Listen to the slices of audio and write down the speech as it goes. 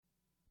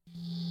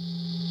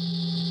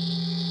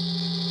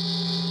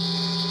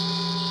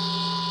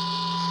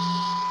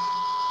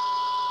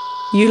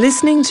You're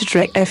listening to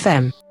Trek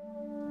FM.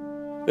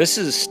 This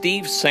is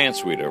Steve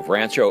Sansweet of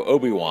Rancho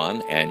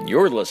Obi-Wan, and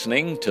you're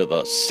listening to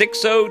the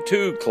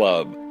 602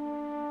 Club.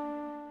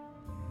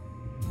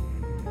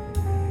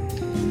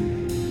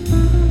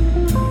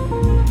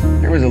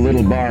 There was a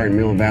little bar in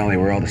Mill Valley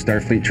where all the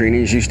Starfleet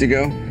trainees used to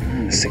go.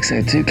 The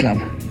 602 Club.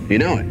 You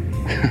know it.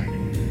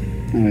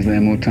 I was there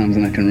more times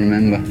than I can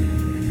remember.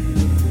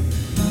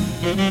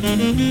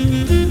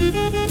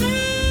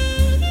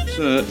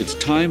 Sir, it's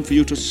time for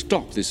you to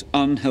stop this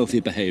unhealthy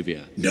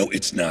behavior. No,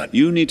 it's not.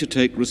 You need to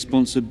take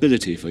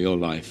responsibility for your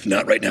life.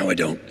 Not right now, I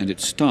don't. And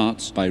it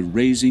starts by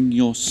raising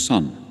your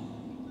son.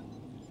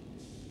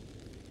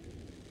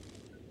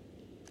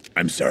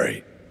 I'm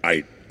sorry.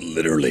 I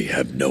literally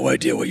have no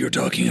idea what you're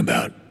talking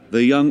about.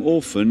 The young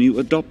orphan you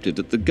adopted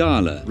at the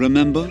gala,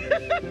 remember?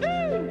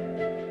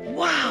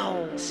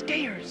 Wow,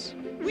 stairs.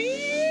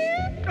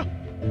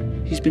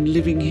 He's been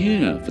living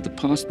here for the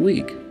past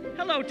week.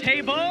 Hello,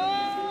 table.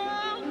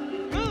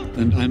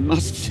 And I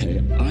must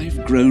say,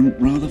 I've grown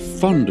rather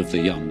fond of the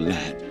young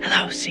lad.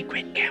 Hello,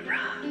 secret camera.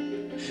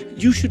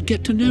 You should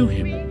get to know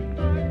him.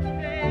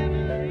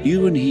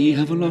 You and he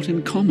have a lot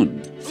in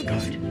common. Oh,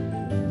 God.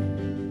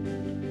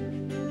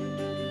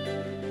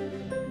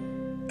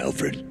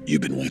 Alfred,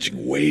 you've been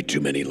watching way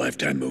too many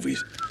Lifetime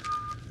movies.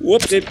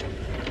 Whoops!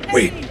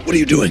 Wait, what are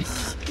you doing?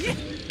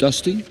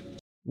 Dusty?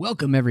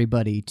 Welcome,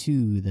 everybody,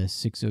 to the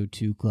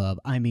 602 Club.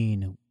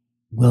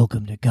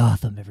 Welcome to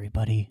Gotham,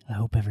 everybody. I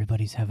hope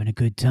everybody's having a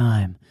good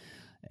time.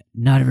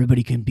 Not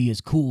everybody can be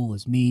as cool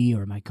as me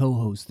or my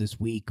co-host this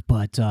week,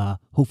 but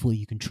hopefully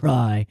you can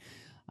try.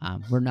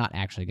 We're not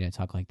actually going to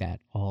talk like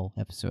that all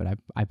episode,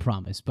 I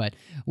promise. But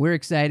we're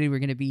excited. We're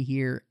going to be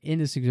here in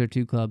the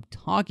 602 Club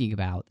talking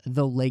about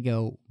the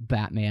Lego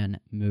Batman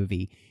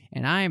movie.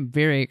 And I am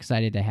very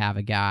excited to have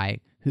a guy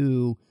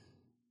who,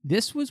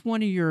 this was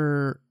one of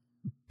your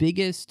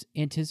biggest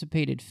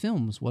anticipated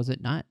films, was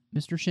it not,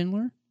 Mr.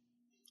 Schindler?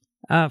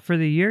 For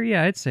the year,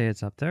 yeah, I'd say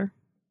it's up there.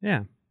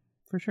 Yeah,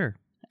 for sure.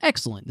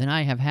 Excellent. Then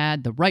I have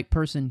had the right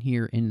person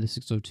here in the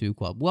 602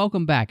 Club.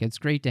 Welcome back. It's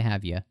great to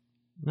have you.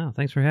 No,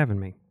 thanks for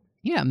having me.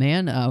 Yeah,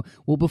 man.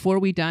 Well, before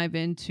we dive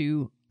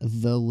into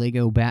the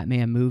Lego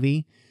Batman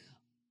movie,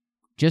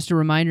 just a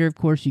reminder, of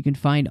course, you can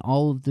find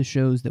all of the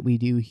shows that we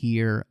do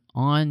here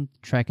on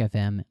Trek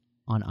FM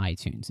on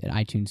iTunes at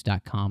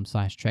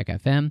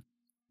itunes.com/TrekFM.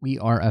 We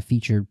are a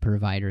featured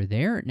provider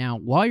there. Now,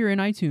 while you're in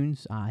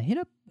iTunes, hit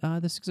up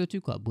the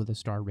 602 Club with a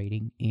star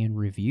rating and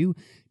review.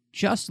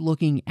 Just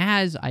looking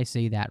as I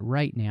say that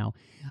right now.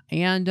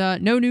 And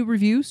no new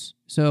reviews,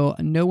 so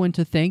no one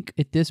to thank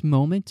at this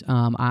moment.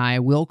 I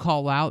will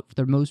call out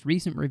the most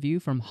recent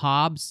review from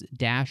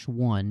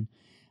Hobbs-1.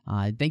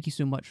 Thank you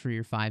so much for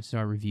your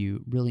 5-star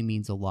review. Really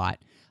means a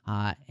lot.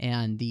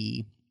 And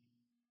the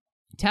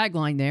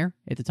tagline there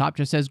at the top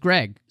just says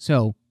Greg.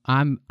 So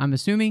I'm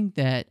assuming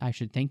that I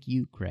should thank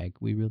you, Greg.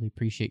 We really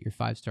appreciate your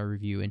 5-star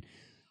review. And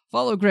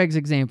follow Greg's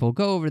example.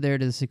 Go over there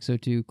to the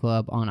 602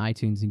 Club on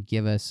iTunes and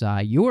give us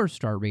your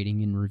star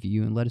rating and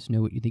review and let us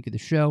know what you think of the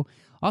show.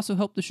 Also,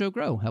 help the show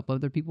grow. Help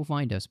other people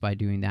find us by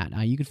doing that.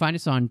 You can find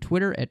us on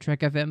Twitter at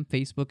TrekFM,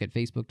 Facebook at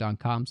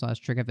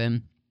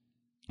facebook.com/TrekFM.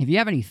 If you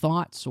have any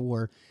thoughts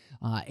or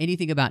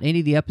anything about any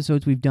of the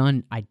episodes we've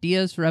done,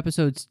 ideas for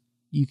episodes,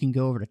 you can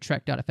go over to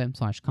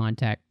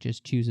trek.fm/contact.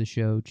 Just choose a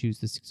show, choose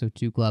the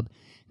 602 Club.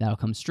 That'll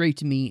come straight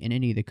to me and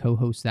any of the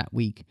co-hosts that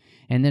week.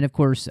 And then, of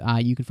course,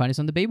 you can find us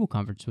on the Babel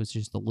Conference, which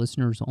is the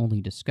listeners-only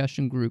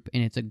discussion group.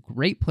 And it's a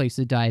great place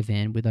to dive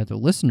in with other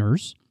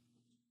listeners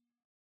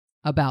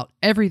about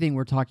everything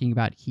we're talking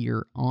about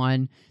here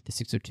on the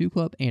 602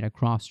 Club and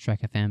across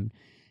Trek FM.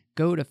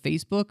 Go to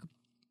Facebook,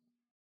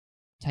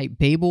 type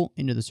Babel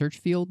into the search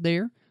field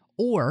there,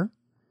 or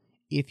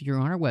if you're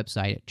on our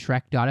website at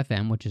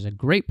trek.fm, which is a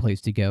great place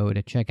to go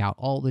to check out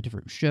all the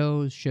different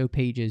shows, show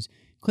pages,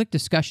 click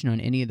discussion on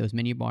any of those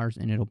menu bars,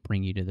 and it'll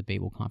bring you to the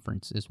Babel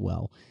Conference as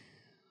well.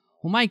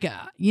 Well, Mike,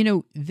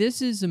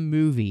 this is a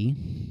movie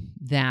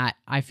that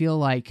I feel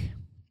like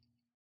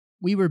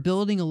we were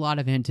building a lot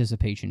of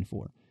anticipation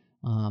for.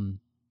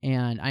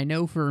 And I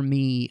know for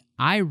me,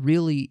 I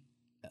really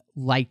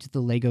liked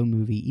the Lego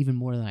movie even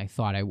more than I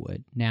thought I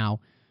would.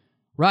 Now,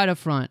 right up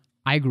front,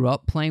 I grew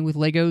up playing with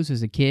Legos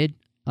as a kid.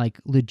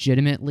 Like,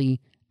 legitimately,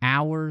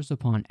 hours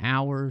upon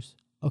hours.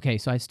 Okay,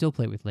 so I still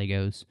play with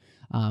Legos,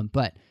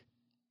 but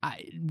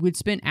I would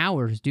spend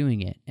hours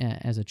doing it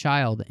as a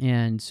child,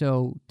 and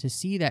so to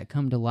see that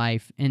come to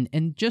life, and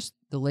just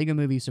the Lego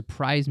movie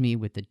surprised me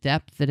with the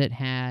depth that it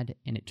had,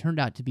 and it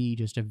turned out to be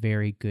just a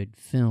very good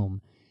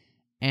film.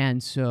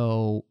 And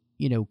so,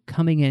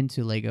 coming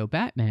into Lego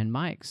Batman,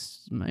 my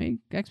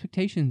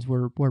expectations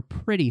were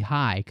pretty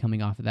high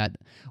coming off of that.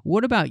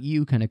 What about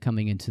you kind of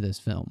coming into this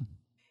film?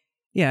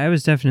 Yeah, I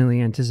was definitely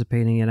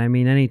anticipating it. I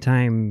mean,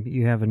 anytime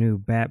you have a new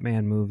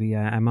Batman movie,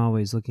 I'm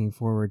always looking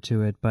forward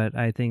to it. But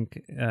I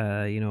think,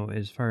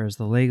 as far as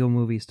the Lego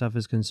movie stuff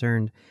is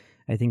concerned,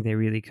 I think they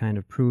really kind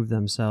of proved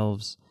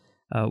themselves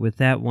with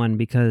that one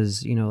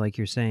because, like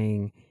you're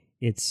saying,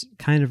 it's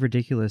kind of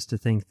ridiculous to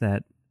think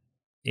that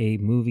a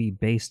movie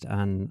based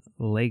on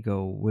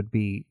Lego would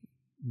be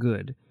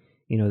good.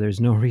 There's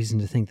no reason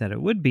to think that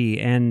it would be.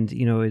 And,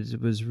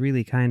 it was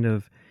really kind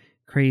of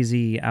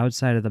crazy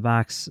outside of the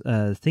box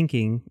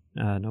thinking,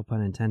 no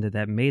pun intended,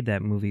 that made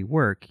that movie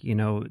work.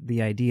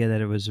 The idea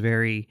that it was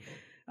very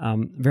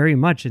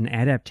much an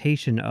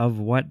adaptation of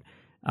what,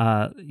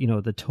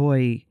 the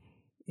toy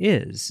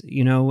is,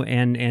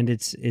 and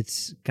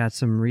it's got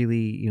some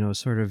really,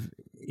 sort of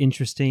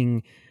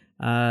interesting,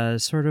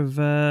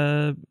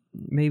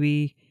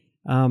 maybe,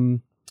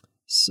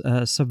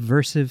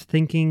 subversive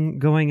thinking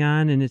going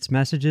on in its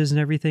messages and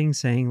everything,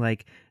 saying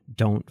like,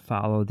 don't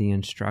follow the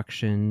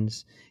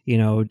instructions,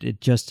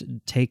 just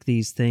take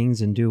these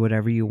things and do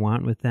whatever you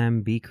want with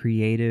them, be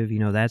creative,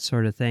 that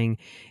sort of thing.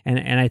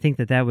 And I think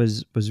that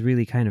was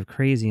really kind of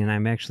crazy, and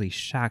I'm actually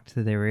shocked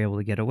that they were able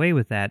to get away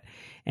with that.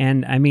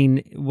 And I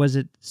mean, was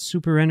it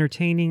super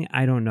entertaining?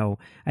 I don't know.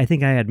 I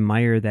think I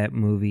admire that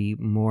movie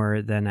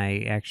more than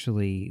I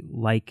actually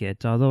like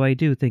it, although I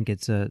do think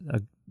it's a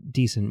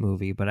decent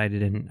movie, but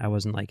I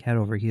wasn't like head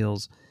over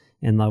heels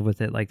in love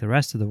with it like the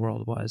rest of the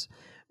world was.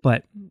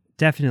 But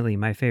definitely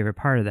my favorite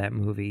part of that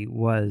movie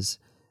was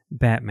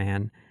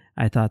Batman.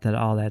 I thought that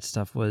all that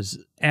stuff was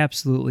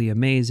absolutely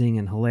amazing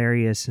and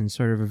hilarious, and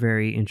sort of a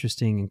very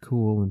interesting and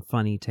cool and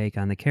funny take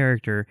on the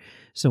character.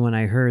 So when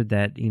I heard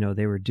that,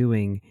 they were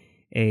doing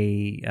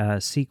a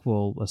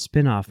sequel, a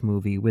spin-off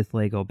movie with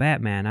Lego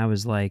Batman, I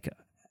was like,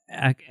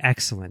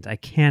 excellent. I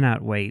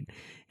cannot wait.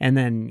 And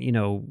then,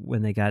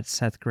 when they got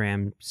Seth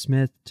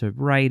Grahame-Smith to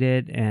write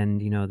it, and,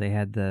 they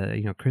had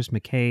the, Chris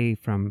McKay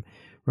from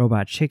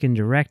Robot Chicken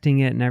directing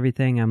it and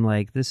everything, I'm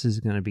like, this is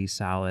going to be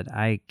solid.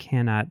 I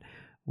cannot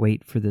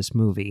wait for this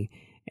movie.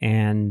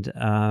 And,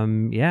 I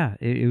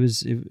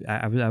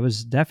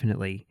was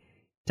definitely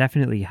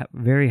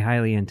very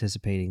highly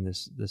anticipating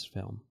this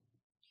film.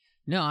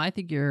 No, I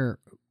think you're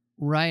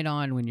right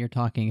on when you're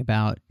talking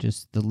about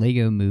just the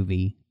Lego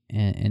movie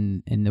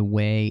and the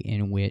way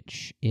in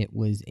which it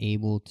was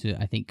able to,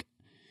 I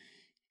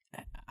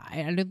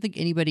don't think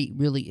anybody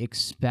really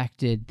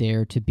expected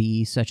there to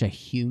be such a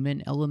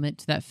human element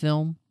to that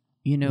film,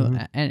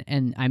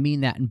 and I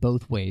mean that in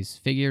both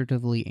ways,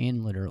 figuratively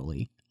and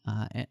literally,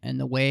 and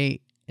the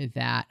way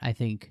that I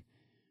think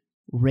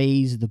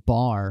raised the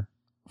bar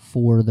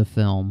for the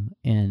film,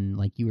 and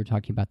like you were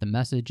talking about the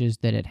messages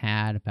that it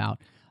had about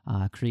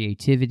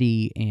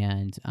creativity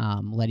and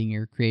letting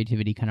your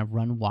creativity kind of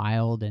run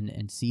wild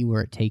and see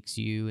where it takes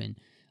you, and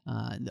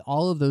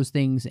all of those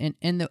things,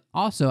 and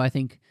also I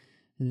think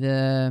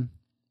the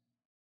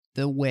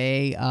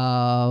way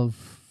of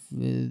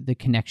the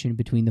connection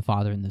between the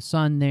father and the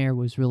son there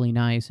was really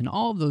nice, and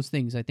all of those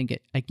things. I think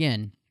it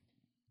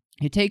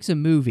takes a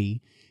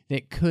movie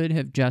that could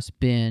have just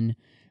been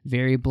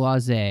very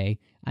blasé.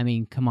 I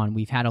mean, come on,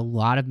 we've had a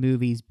lot of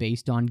movies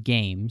based on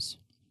games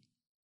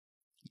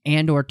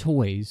and or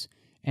toys,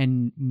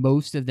 and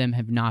most of them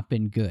have not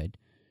been good.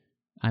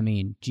 I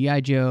mean,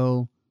 G.I.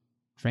 Joe,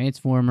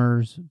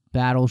 Transformers,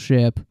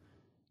 Battleship,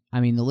 I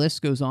mean, the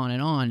list goes on,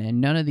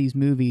 and none of these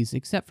movies,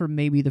 except for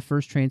maybe the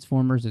first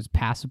Transformers, is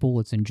passable,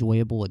 it's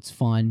enjoyable, it's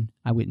fun.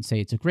 I wouldn't say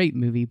it's a great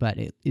movie, but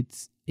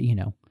it's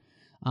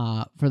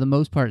for the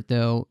most part,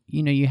 though,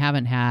 you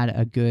haven't had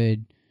a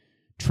good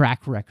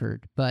track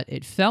record. But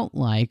it felt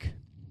like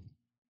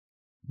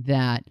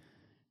that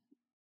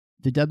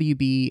the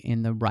WB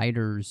and the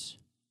writers,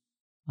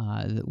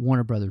 the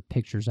Warner Brother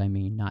Pictures, I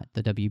mean, not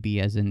the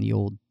WB as in the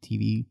old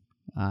TV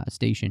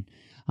station.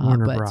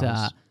 Warner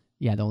Bros.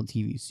 Yeah, the old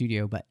TV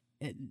studio. But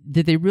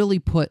did they really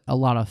put a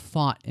lot of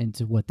thought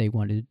into what they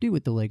wanted to do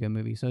with the Lego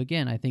movie? So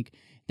again, I think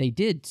they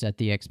did set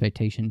the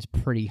expectations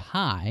pretty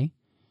high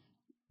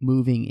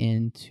moving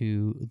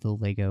into the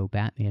Lego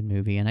Batman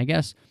movie. And I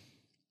guess,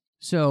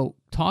 so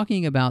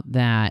talking about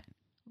that,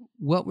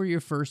 what were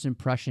your first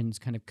impressions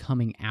kind of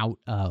coming out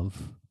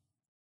of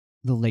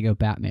the Lego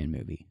Batman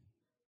movie?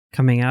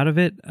 Coming out of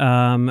it,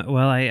 well,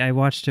 I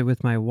watched it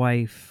with my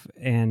wife,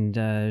 and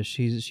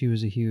she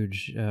was a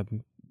huge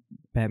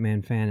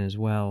Batman fan as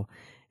well.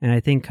 And I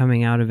think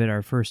coming out of it,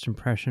 our first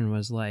impression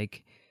was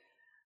like,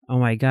 oh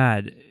my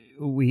God,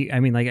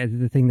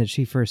 the thing that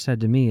she first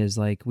said to me is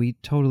like, we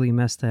totally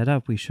messed that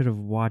up. We should have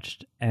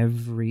watched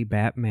every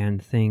Batman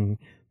thing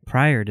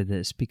prior to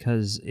this,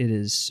 because it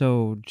is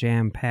so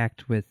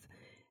jam-packed with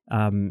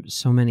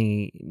so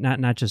many,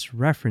 not just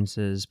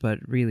references, but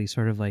really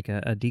sort of like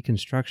a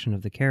deconstruction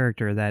of the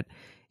character that,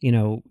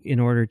 in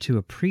order to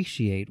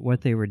appreciate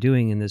what they were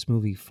doing in this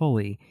movie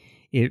fully,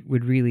 it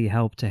would really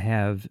help to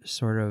have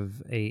sort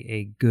of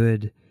a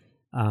good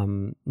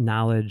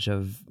knowledge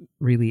of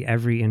really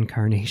every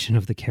incarnation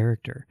of the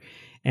character.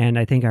 And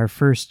I think our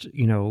first,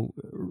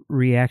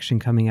 reaction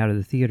coming out of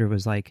the theater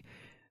was like,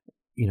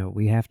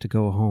 we have to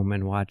go home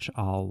and watch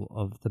all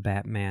of the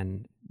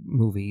Batman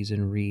movies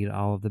and read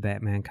all of the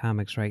Batman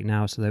comics right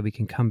now, so that we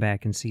can come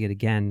back and see it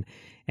again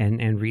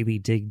and really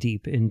dig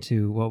deep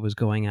into what was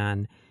going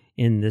on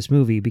in this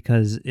movie,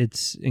 because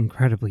it's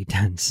incredibly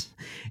dense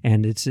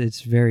and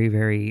it's very,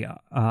 very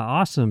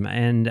awesome.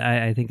 And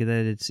I think that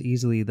it's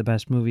easily the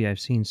best movie I've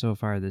seen so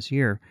far this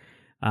year.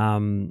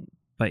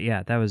 But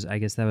yeah, that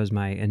was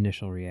my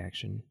initial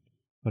reaction.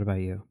 What about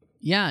you?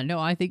 Yeah, no,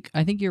 I think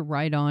you're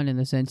right on in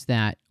the sense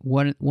that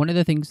one of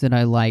the things that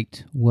I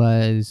liked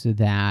was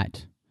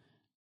that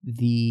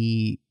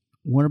the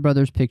Warner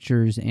Brothers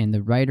Pictures and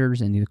the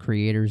writers and the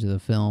creators of the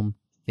film,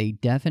 they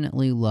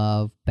definitely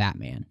love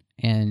Batman,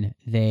 and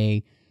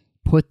they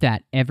put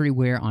that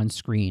everywhere on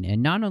screen.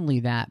 And not only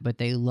that, but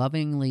they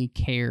lovingly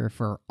care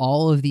for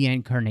all of the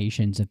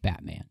incarnations of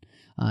Batman.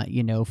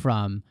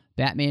 From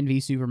Batman v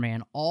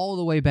Superman all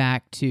the way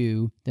back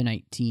to the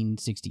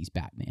 1960s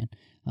Batman.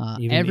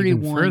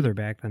 Even further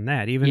back than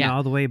that,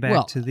 all the way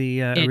back to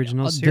the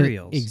original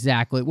serials.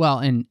 Exactly. Well,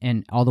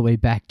 and all the way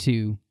back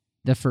to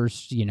the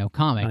first,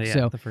 comic. Oh, yeah,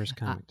 so the first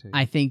comic too.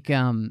 I think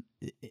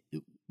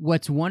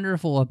what's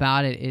wonderful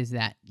about it is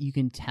that you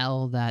can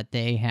tell that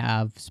they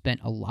have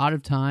spent a lot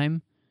of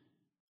time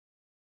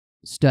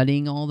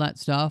studying all that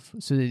stuff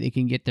so that they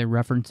can get their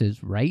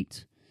references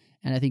right.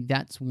 And I think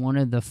that's one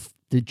of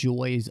the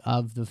joys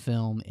of the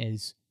film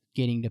is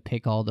getting to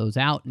pick all those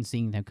out and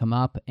seeing them come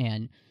up.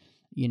 And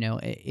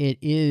it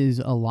is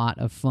a lot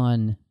of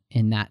fun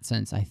in that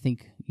sense. I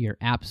think you're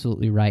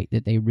absolutely right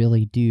that they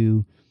really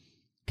do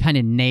kind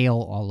of nail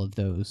all of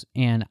those.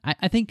 And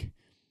I think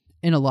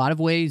in a lot of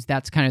ways,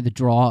 that's kind of the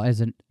draw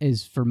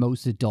as for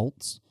most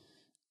adults.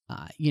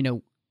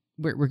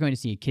 We're going to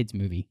see a kids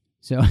movie.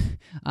 So,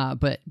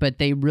 but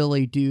they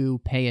really do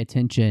pay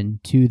attention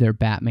to their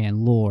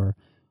Batman lore,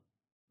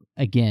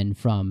 again,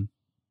 from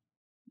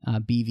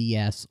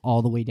BVS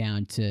all the way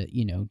down to,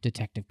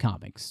 Detective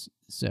Comics.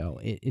 So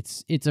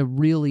it's a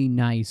really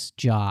nice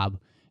job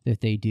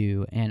that they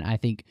do. And I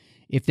think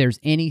if there's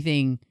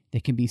anything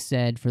that can be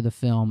said for the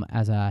film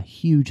as a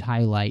huge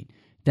highlight,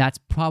 that's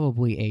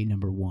probably a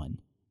number one.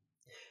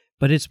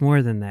 But it's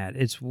more than that.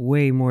 It's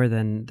way more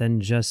than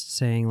just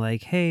saying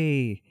like,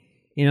 hey,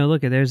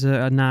 look, there's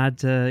a nod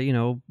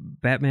to,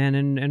 Batman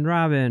and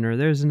Robin, or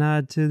there's a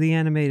nod to the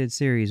animated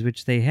series,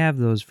 which they have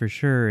those for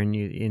sure.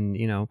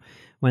 And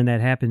when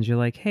that happens, you're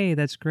like, hey,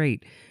 that's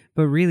great.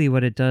 But really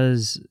what it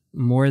does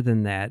more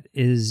than that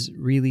is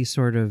really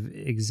sort of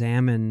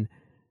examine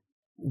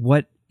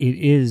what it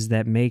is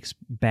that makes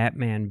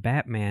Batman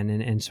Batman,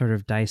 and sort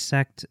of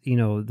dissect,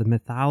 the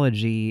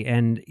mythology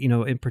and,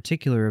 in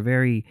particular, a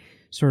very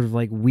sort of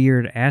like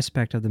weird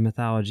aspect of the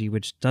mythology,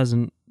 which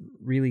doesn't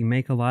really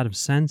make a lot of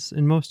sense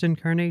in most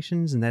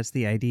incarnations. And that's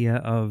the idea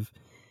of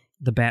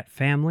the Bat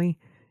family,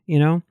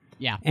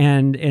 Yeah.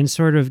 And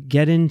sort of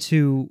get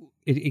into,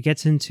 it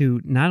gets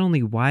into not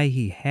only why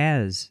he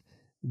has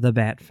the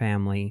Bat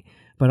family,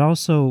 but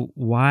also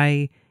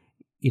why,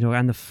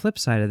 on the flip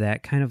side of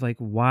that, kind of like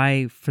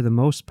why, for the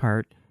most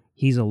part,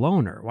 he's a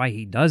loner, why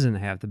he doesn't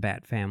have the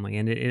Bat family.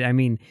 And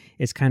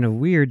it's kind of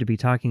weird to be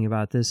talking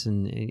about this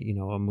in,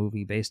 a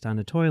movie based on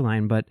a toy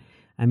line, but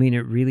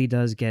it really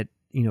does get,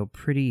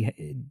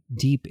 pretty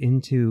deep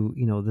into,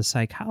 the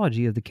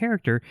psychology of the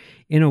character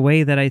in a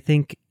way that I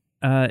think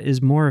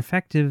is more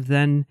effective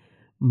than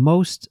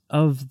most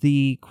of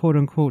the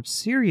quote-unquote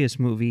serious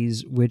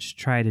movies which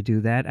try to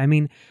do that.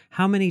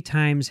 How many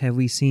times have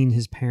we seen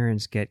his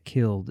parents get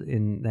killed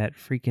in that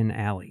freaking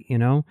alley,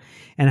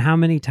 And how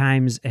many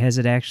times has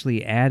it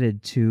actually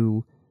added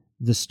to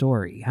the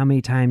story? How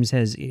many times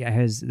has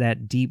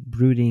that deep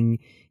brooding,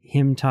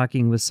 him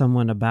talking with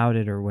someone about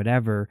it or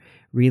whatever,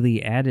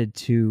 really added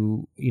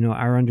to,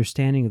 our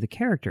understanding of the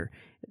character?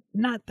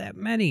 Not that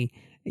many,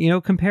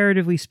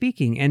 comparatively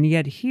speaking. And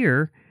yet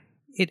here,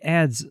 it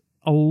adds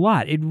a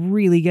lot. It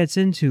really gets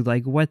into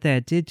like what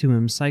that did to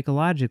him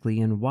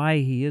psychologically and why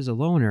he is a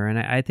loner. And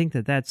I think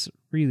that that's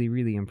really,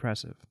 really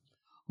impressive.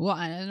 Well,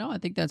 I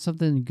think that's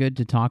something good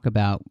to talk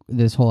about,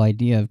 this whole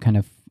idea of kind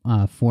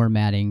of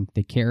formatting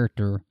the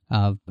character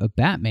of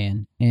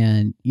Batman.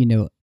 And,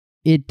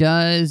 it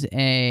does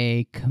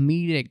a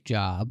comedic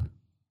job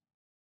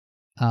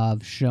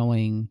of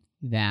showing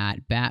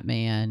that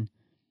Batman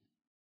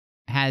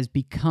has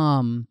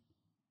become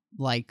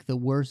like the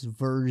worst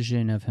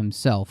version of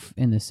himself,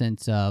 in the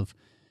sense of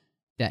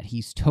that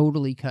he's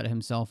totally cut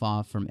himself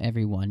off from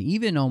everyone,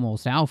 even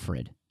almost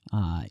Alfred.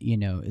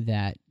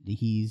 That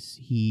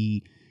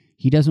he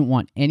doesn't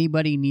want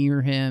anybody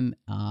near him.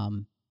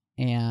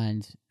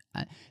 And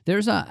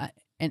there's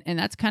and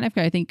that's kind of,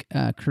 I think,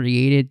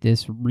 created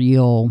this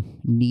real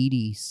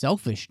needy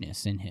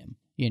selfishness in him.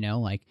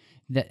 Like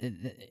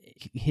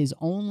his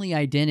only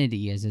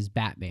identity is as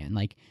Batman.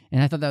 Like,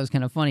 and I thought that was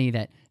kind of funny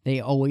that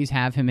they always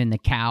have him in the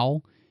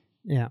cowl,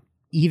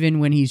 even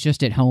when he's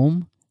just at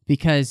home,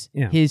 because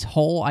his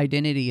whole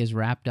identity is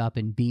wrapped up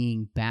in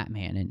being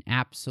Batman and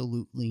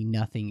absolutely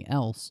nothing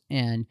else.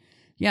 And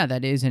yeah,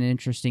 that is an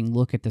interesting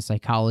look at the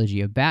psychology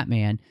of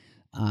Batman.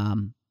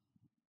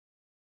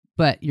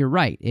 But you're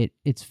right;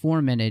 it's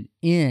formatted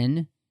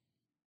in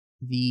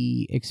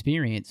the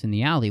experience in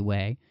the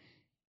alleyway.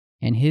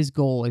 And his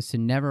goal is to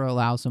never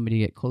allow somebody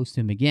to get close to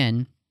him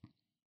again,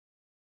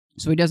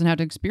 so he doesn't have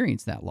to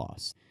experience that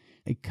loss.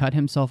 He cut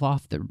himself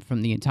off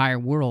from the entire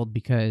world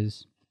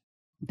because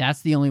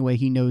that's the only way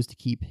he knows to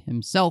keep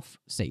himself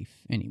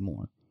safe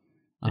anymore.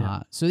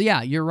 So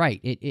yeah, you're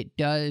right. It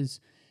does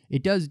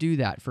do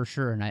that for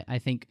sure, and I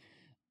think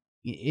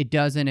it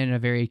does it in a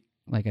very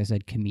like I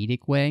said,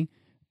 comedic way,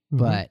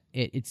 but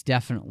it's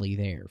definitely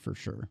there for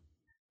sure.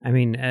 I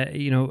mean,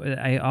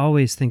 I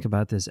always think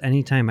about this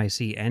anytime I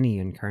see any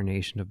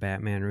incarnation of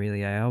Batman,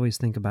 really. I always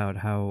think about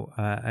how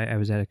I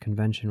was at a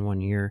convention one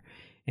year,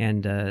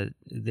 and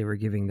they were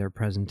giving their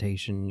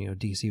presentation.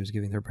 DC was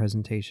giving their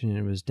presentation, and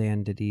it was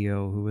Dan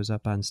DiDio who was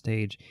up on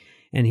stage,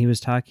 and he was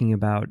talking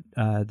about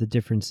the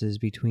differences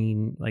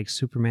between like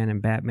Superman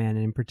and Batman,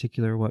 and in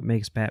particular what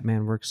makes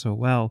Batman work so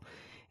well.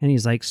 And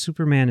he's like,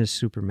 Superman is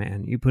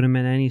Superman. You put him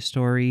in any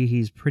story,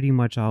 he's pretty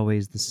much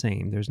always the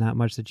same. There's not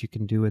much that you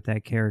can do with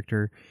that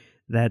character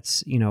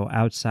that's,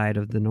 outside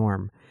of the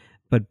norm.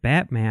 But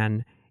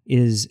Batman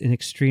is an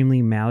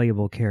extremely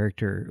malleable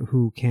character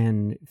who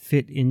can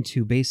fit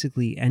into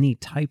basically any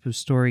type of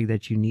story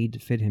that you need to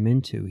fit him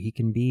into. He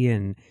can be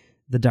in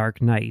The Dark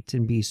Knight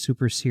and be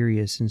super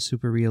serious and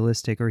super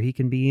realistic, or he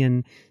can be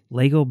in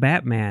Lego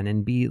Batman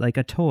and be like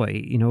a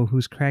toy,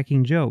 who's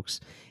cracking jokes.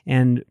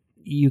 And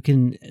you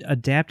can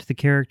adapt the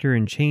character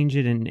and change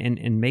it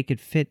and make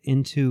it fit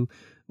into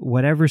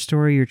whatever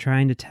story you're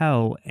trying to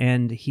tell,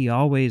 and he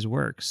always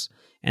works.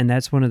 And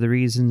that's one of the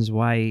reasons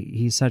why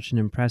he's such an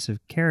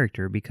impressive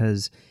character,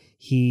 because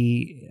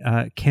he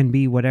can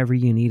be whatever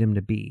you need him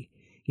to be,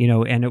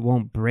 and it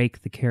won't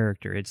break the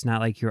character. It's not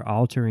like you're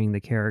altering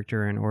the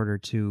character in order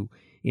to,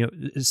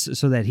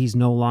 so that he's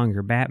no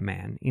longer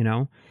Batman,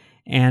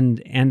 and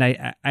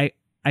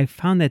I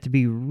found that to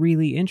be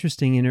really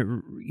interesting,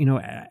 and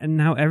and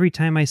now every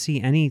time I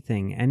see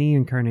anything, any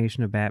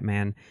incarnation of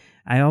Batman,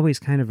 I always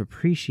kind of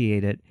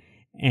appreciate it,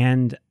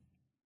 and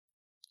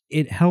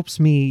it helps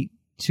me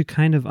to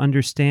kind of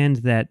understand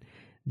that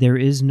there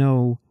is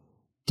no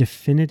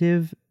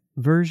definitive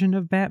version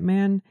of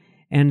Batman,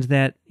 and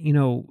that,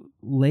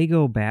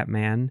 Lego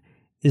Batman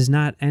is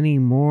not any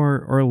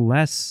more or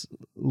less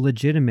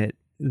legitimate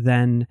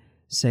than,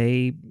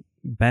 say,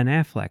 Ben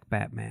Affleck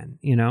Batman,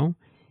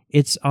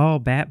 It's all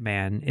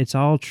Batman. It's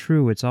all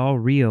true. It's all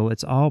real.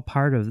 It's all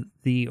part of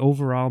the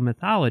overall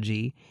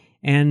mythology.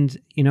 And,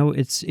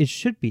 it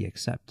should be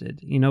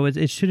accepted.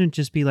 It shouldn't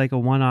just be like a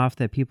one-off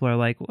that people are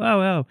like,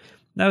 oh,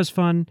 that was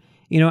fun.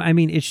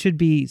 It should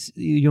be,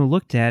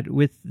 looked at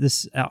with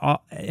this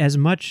as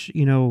much,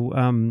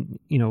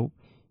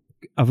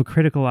 of a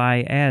critical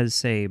eye as,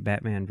 say,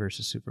 Batman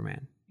versus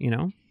Superman,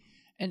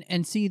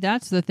 And see,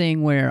 that's the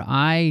thing where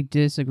I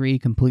disagree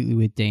completely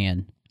with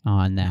Dan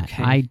on that.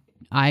 Okay.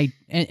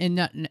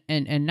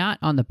 And not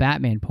on the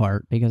Batman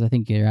part, because I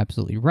think you're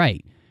absolutely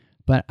right,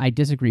 but I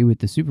disagree with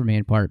the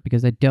Superman part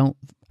because I don't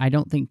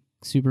think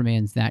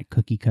Superman's that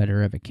cookie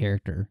cutter of a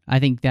character. I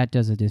think that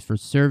does a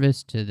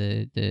disservice to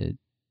the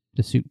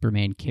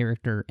Superman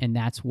character, and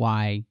that's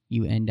why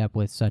you end up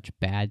with such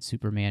bad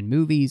Superman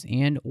movies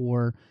and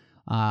or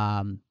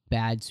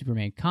bad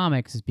Superman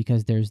comics, is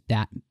because there's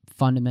that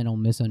fundamental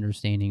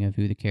misunderstanding of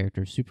who the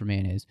character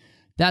Superman is.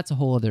 That's a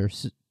whole other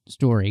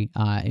story.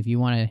 If you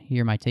want to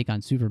hear my take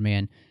on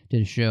Superman,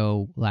 did a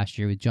show last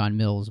year with John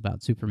Mills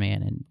about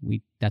Superman,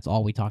 and that's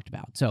all we talked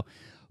about. So,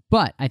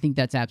 but I think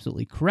that's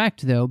absolutely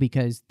correct, though,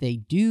 because they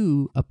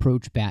do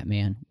approach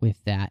Batman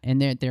with that,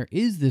 and there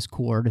is this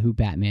core to who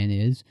Batman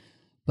is,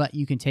 but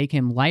you can take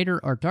him lighter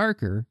or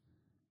darker,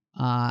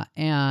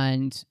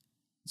 and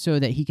so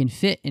that he can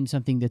fit in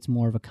something that's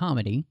more of a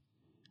comedy,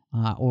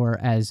 or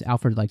as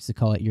Alfred likes to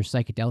call it, your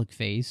psychedelic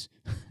phase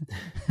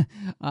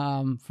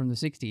from the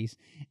 60s.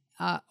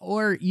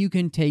 Or you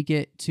can take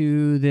it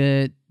to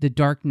the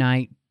Dark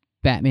Knight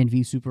Batman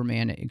v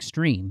Superman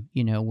extreme,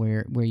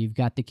 where you've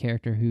got the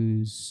character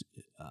who's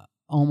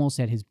almost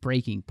at his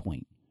breaking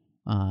point.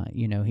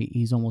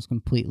 He's almost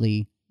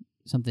completely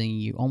something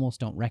you almost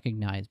don't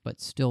recognize,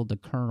 but still the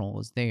kernel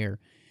is there.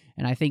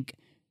 And I think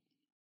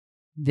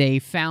they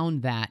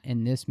found that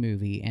in this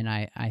movie, and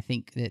I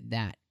think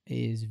that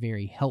is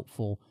very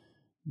helpful.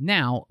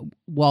 Now,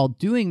 while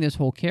doing this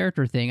whole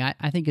character thing,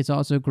 I think it's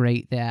also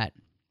great that,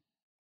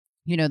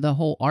 the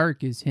whole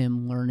arc is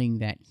him learning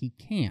that he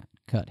can't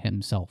cut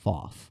himself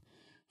off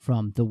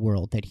from the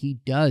world, that he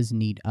does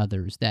need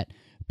others, that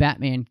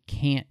Batman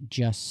can't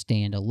just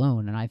stand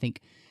alone. And I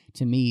think,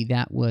 to me,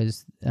 that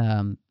was,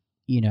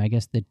 I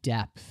guess the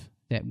depth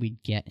that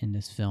we'd get in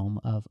this film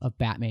of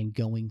Batman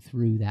going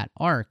through that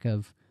arc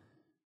of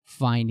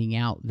finding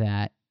out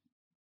that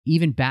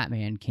even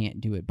Batman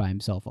can't do it by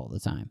himself all the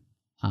time.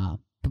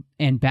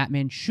 And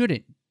Batman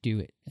shouldn't do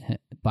it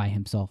by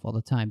himself all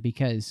the time,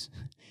 because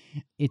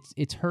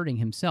it's hurting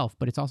himself,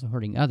 but it's also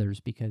hurting others,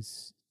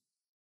 because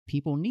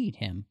people need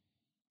him.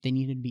 They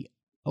need him to be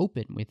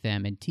open with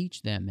them and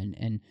teach them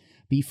and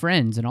be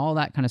friends and all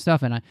that kind of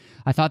stuff. And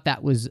I thought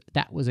that was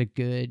a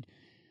good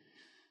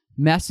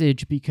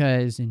message,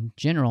 because in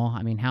general,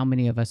 how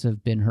many of us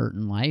have been hurt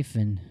in life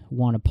and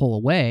want to pull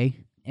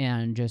away,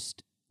 and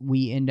just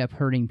we end up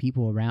hurting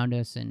people around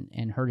us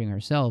and hurting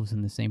ourselves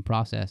in the same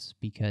process,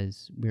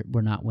 because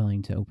we're not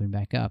willing to open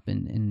back up.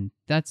 And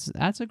that's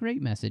a great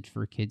message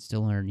for kids to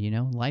learn.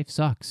 Life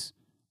sucks,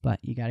 but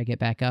you got to get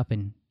back up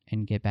and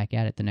get back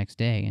at it the next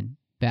day. And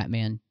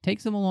Batman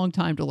takes them a long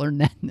time to learn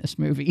that in this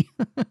movie.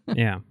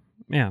 Yeah.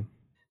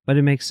 But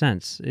it makes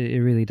sense. It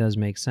really does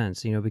make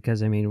sense,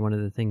 because I mean, one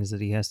of the things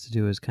that he has to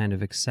do is kind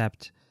of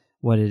accept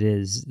what it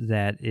is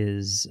that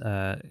is,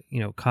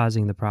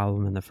 causing the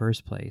problem in the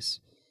first place,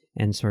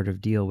 and sort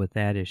of deal with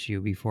that issue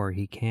before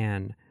he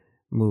can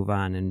move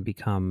on and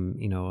become,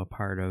 a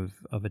part of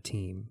a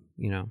team,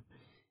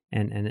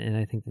 and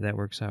I think that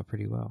works out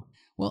pretty well.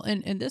 Well,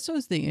 and this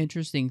was the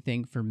interesting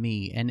thing for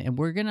me, and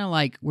we're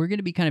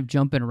gonna be kind of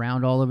jumping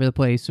around all over the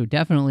place, so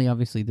definitely,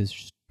 obviously,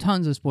 there's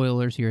tons of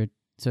spoilers here,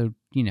 so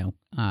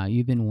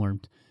you've been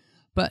warned.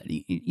 But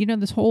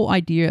this whole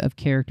idea of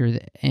character,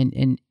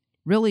 and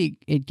really,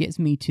 it gets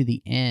me to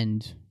the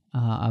end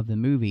of the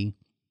movie,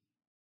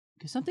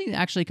 because something that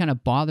actually kind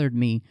of bothered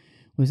me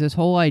was this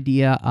whole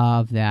idea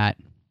of that.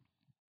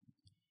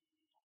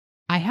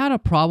 I had a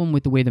problem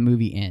with the way the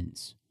movie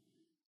ends,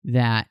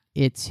 that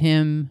it's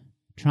him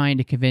trying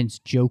to convince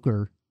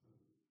Joker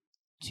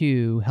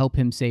to help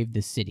him save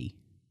the city.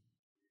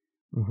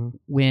 Mm-hmm.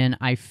 When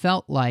I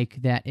felt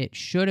like that it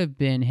should have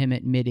been him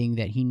admitting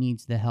that he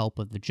needs the help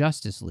of the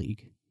Justice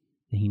League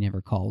that he never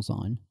calls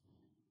on.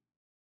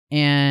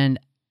 And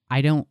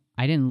I don't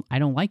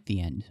like the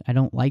end. I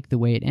don't like the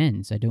way it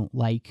ends. I don't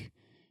like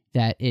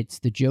that it's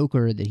the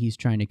Joker that he's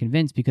trying to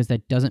convince, because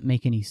that doesn't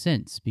make any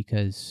sense,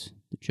 because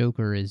the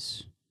Joker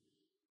is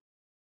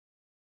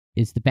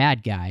the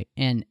bad guy.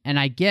 And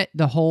I get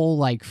the whole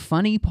like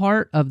funny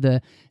part of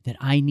that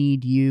I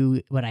need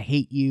you, but I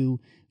hate you.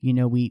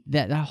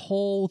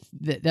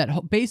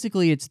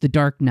 Basically it's the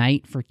Dark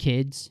Knight for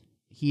kids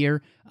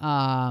here.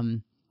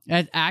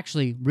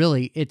 Actually,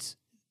 really, it's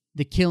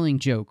the Killing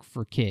Joke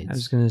for kids. I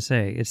was going to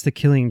say, it's the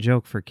Killing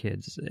Joke for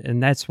kids,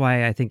 and that's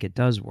why I think it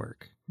does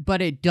work.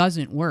 But it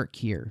doesn't work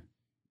here,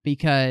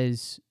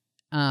 because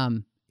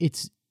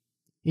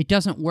it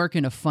doesn't work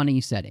in a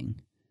funny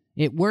setting.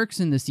 It works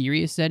in the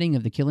serious setting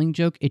of the Killing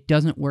Joke. It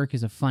doesn't work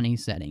as a funny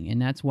setting,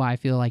 and that's why I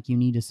feel like you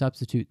need to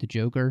substitute the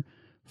Joker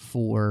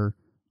for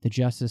the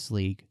Justice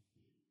League,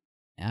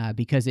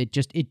 because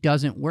it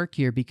doesn't work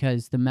here,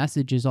 because the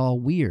message is all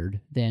weird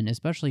then,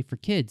 especially for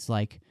kids.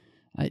 Like,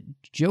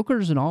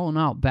 Joker's an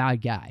all-in-out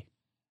bad guy,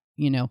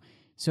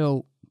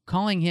 so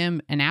calling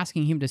him and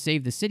asking him to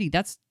save the city,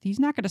 he's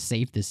not going to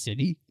save the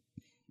city.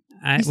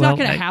 He's not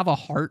going to have a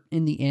heart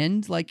in the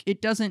end. Like,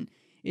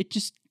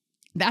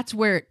 that's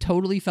where it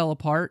totally fell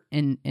apart,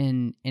 and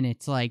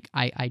it's like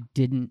I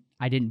didn't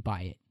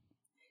buy it.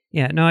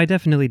 Yeah, no, I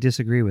definitely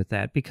disagree with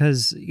that,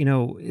 because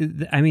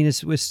I mean,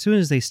 as soon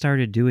as they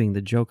started doing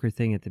the Joker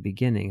thing at the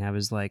beginning, I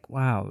was like,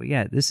 wow,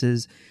 yeah, this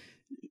is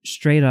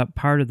straight up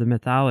part of the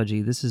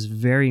mythology. This is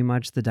very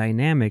much the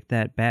dynamic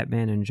that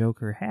Batman and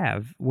Joker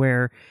have,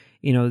 where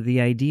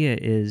the idea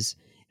is,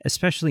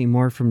 especially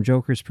more from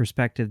Joker's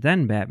perspective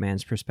than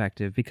Batman's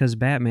perspective, because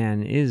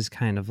Batman is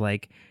kind of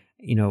like,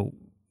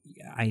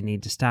 I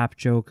need to stop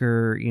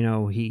Joker.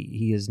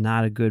 He is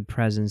not a good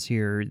presence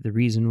here. The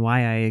reason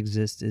why I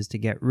exist is to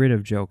get rid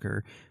of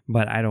Joker,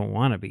 but I don't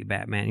want to be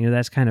Batman.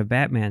 That's kind of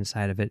Batman's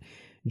side of it.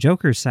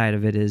 Joker's side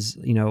of it is,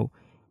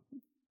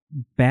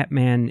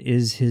 Batman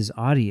is his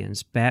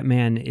audience.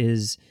 Batman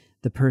is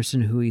the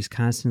person who he's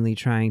constantly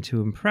trying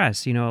to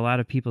impress. A lot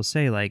of people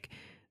say, like,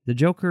 the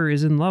Joker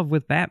is in love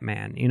with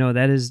Batman.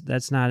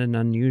 That's not an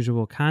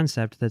unusual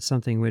concept. That's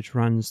something which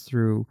runs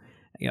through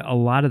a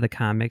lot of the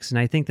comics, and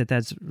I think that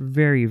that's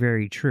very,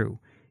 very true.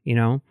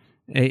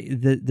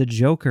 The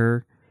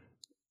Joker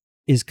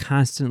is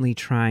constantly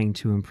trying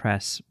to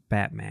impress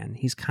Batman.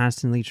 He's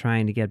constantly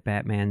trying to get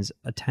Batman's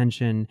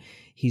attention.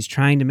 He's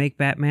trying to make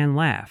Batman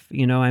laugh.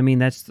 I mean,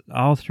 that's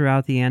all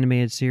throughout the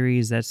animated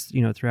series. That's,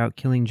 throughout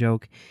Killing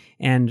Joke.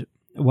 And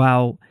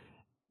while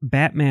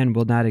Batman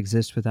will not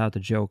exist without the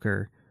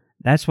Joker,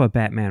 that's what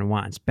Batman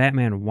wants.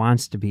 Batman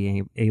wants to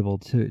be able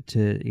to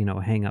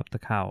hang up the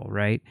cowl,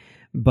 right?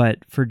 But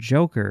for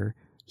Joker,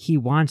 he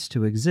wants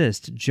to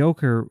exist.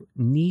 Joker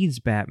needs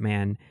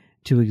Batman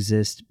to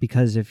exist,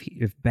 because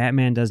if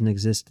Batman doesn't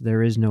exist,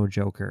 there is no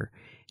Joker,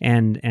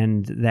 and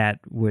that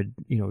would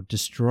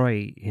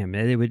destroy him.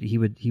 He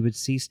would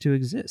cease to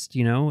exist,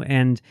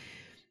 and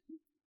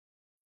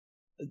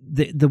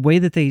the way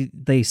that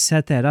they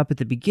set that up at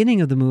the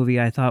beginning of the movie,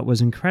 I thought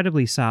was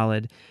incredibly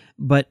solid.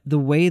 But the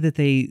way that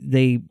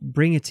they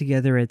bring it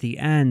together at the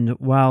end,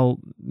 while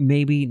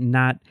maybe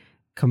not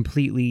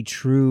completely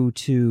true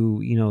to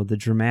the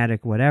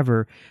dramatic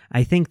whatever,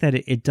 I think that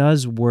it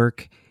does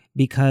work,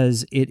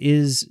 because it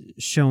is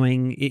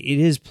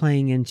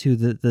playing into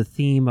the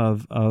theme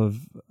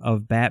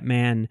of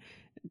Batman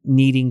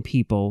needing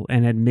people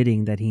and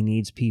admitting that he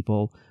needs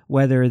people,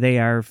 whether they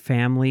are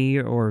family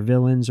or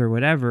villains or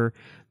whatever.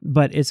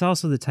 But it's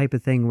also the type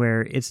of thing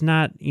where it's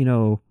not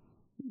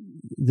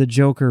the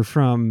Joker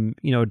from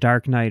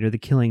Dark Knight or the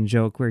Killing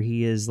Joke, where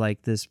he is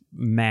like this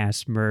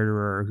mass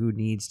murderer who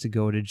needs to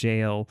go to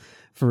jail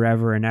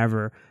forever and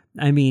ever.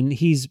 I mean,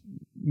 he's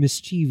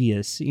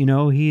mischievous,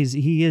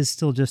 he is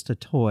still just a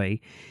toy,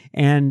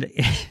 and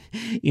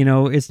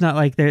it's not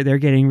like they're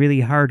getting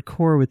really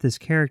hardcore with this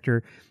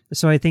character.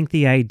 So I think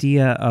the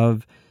idea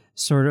of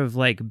sort of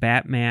like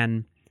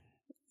Batman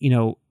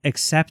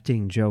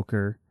accepting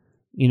Joker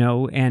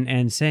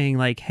and saying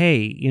like,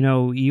 hey,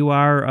 you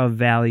are of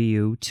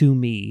value to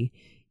me.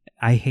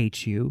 I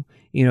hate you,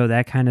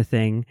 that kind of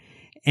thing.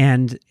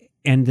 And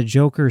the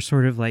Joker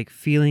sort of like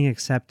feeling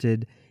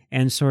accepted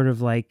and sort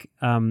of like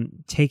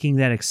taking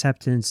that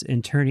acceptance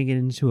and turning it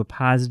into a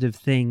positive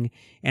thing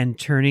and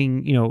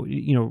turning,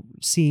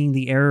 seeing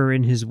the error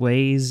in his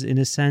ways in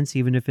a sense,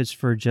 even if it's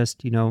for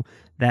just,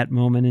 that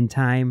moment in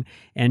time,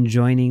 and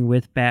joining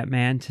with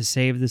Batman to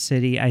save the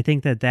city. I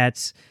think that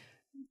that's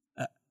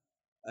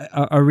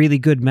a really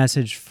good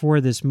message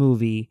for this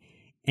movie.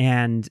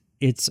 And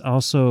it's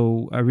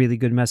also a really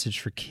good message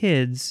for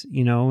kids,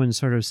 and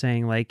sort of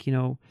saying like,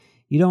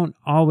 you don't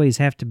always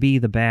have to be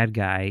the bad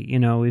guy.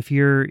 If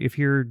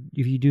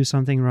you do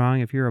something wrong,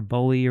 if you're a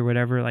bully or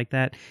whatever like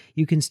that,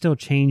 you can still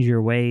change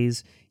your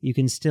ways. You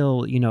can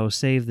still,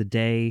 save the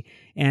day.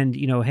 And,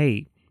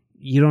 hey,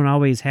 you don't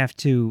always have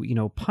to,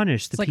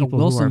 punish the people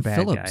who are bad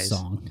Phillips guys.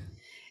 Song.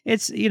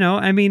 It's,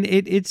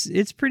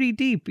 it's pretty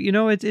deep.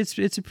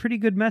 It's a pretty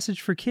good message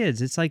for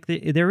kids. It's like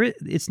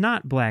it's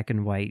not black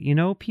and white.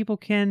 People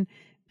can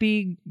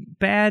be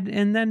bad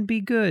and then be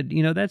good.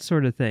 That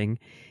sort of thing.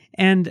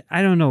 And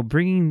I don't know,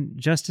 bringing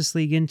Justice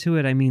League into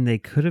it, I mean, they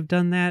could have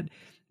done that,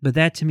 but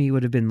that to me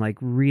would have been like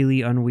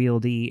really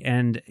unwieldy.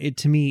 And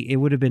to me, it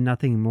would have been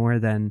nothing more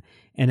than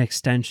an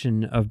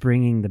extension of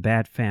bringing the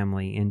Bat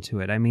family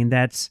into it. I mean,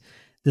 that's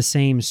the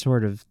same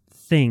sort of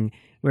thing.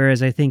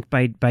 Whereas I think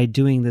by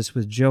doing this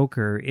with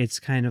Joker, it's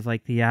kind of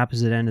like the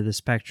opposite end of the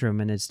spectrum,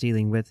 and it's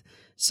dealing with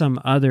some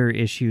other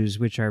issues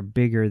which are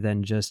bigger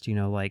than just,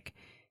 like,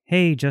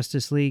 hey,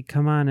 Justice League,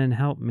 come on and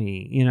help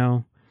me,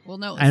 Well,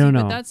 no, I don't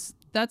know. But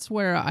that's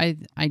where I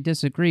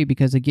disagree,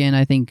 because again,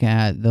 I think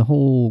the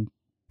whole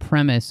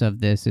premise of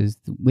this is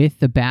with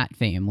the Bat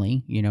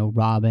family,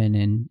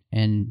 Robin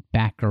and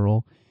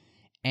Batgirl,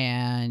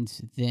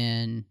 and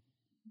then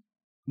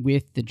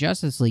with the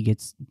Justice League,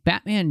 it's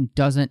Batman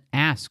doesn't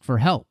ask for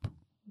help,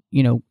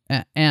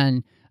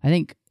 and I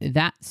think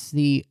that's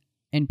the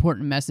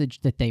important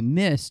message that they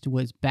missed,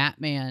 was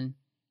Batman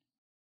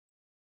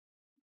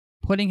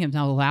putting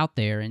himself out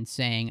there and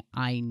saying,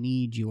 I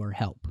need your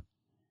help.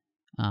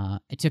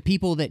 To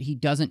people that he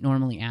doesn't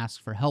normally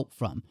ask for help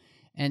from,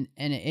 and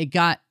it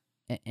got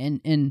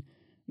and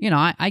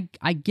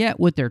I get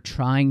what they're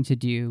trying to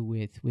do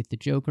with the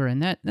Joker,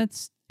 and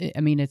that's I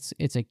mean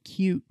it's a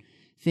cute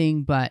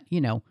thing, but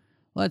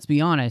let's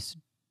be honest,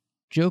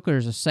 Joker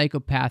is a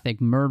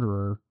psychopathic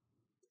murderer,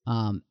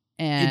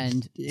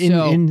 and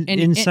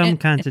in some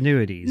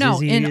continuities. No,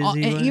 is he even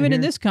in here?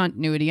 this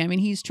continuity, I mean,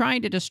 he's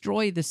trying to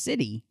destroy the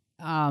city.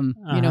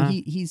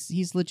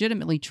 He's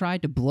legitimately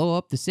tried to blow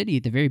up the city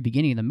at the very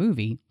beginning of the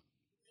movie.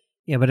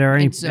 Yeah, but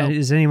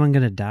is anyone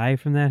going to die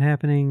from that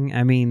happening?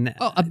 I mean,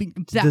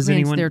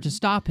 Batman's there to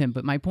stop him.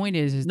 But my point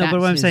is no. But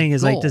what I'm saying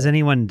is, goal. like, does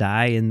anyone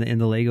die in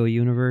the Lego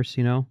universe?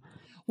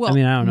 Well, I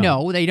mean, I don't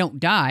know. No, they don't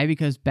die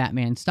because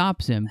Batman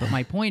stops him. But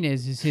my point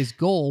is his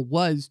goal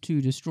was to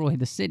destroy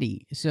the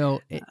city. So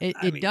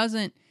it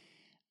doesn't.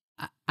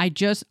 I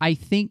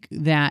think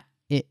that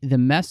the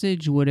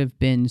message would have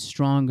been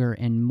stronger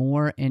and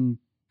more in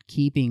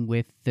keeping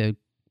with the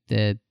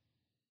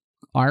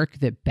arc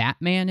that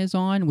Batman is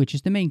on, which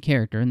is the main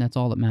character, and that's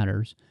all that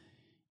matters.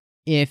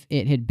 If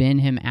it had been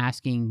him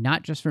asking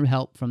not just for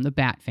help from the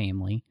Bat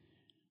family,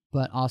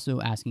 but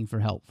also asking for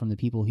help from the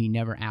people he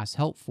never asked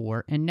help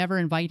for, and never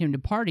invite him to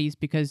parties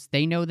because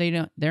they know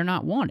they're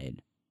not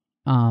wanted.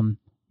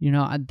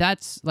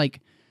 That's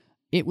like,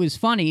 it was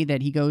funny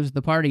that he goes to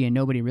the party and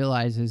nobody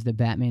realizes that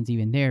Batman's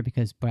even there,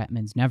 because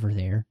Batman's never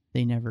there.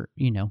 They never,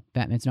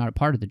 Batman's not a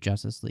part of the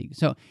Justice League.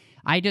 So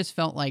I just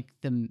felt like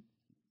the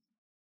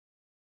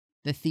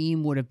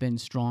theme would have been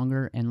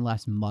stronger and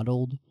less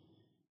muddled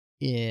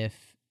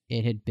if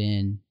it had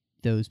been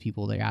those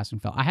people they're asking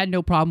for. I had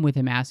no problem with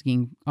him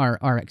asking or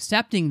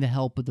accepting the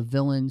help of the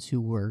villains who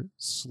were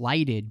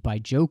slighted by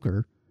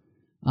Joker.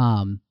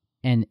 And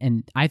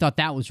I thought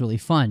that was really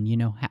fun,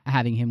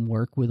 having him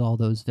work with all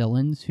those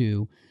villains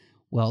who,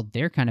 well,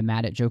 they're kind of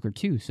mad at Joker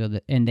too,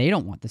 and they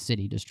don't want the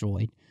city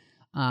destroyed.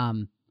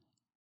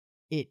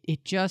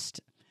 It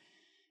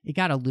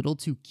got a little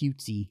too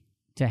cutesy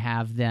to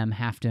have them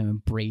have to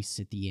embrace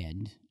at the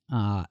end,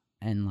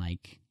 and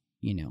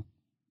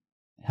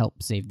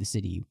help save the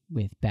city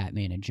with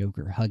Batman and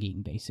Joker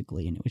hugging,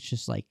 basically, and it was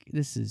just like,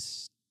 this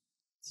is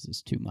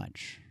too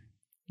much.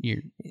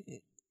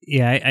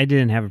 Yeah, I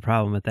didn't have a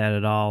problem with that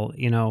at all,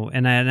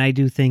 and I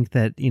do think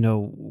that,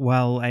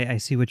 while I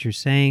see what you're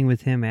saying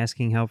with him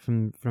asking help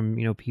from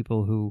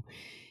people who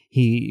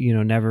he,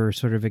 never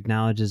sort of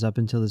acknowledges up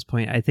until this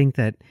point, I think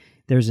that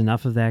there's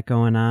enough of that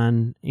going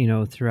on,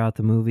 throughout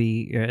the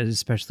movie,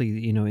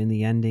 especially, in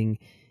the ending,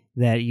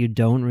 that you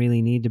don't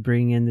really need to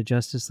bring in the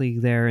Justice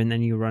League there, and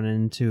then you run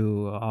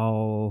into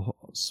all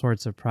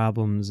sorts of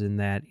problems in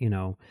that,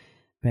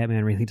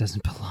 Batman really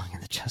doesn't belong in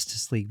the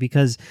Justice League,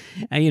 because,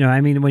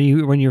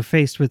 when you're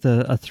faced with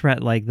a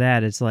threat like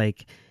that, it's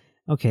like,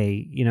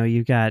 okay,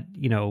 you've got,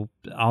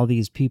 all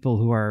these people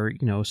who are,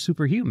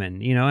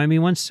 superhuman,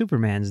 once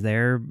Superman's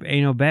there,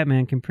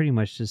 Batman can pretty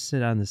much just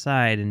sit on the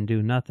side and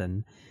do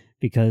nothing,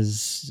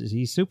 because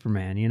he's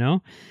Superman, you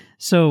know?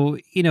 So,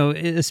 you know,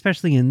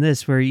 especially in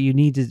this where you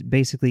need to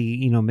basically,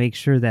 you know, make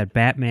sure that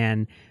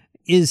Batman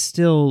is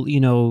still, you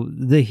know,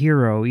 the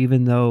hero,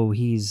 even though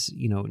he's,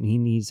 you know, he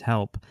needs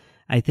help.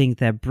 I think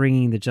that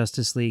bringing the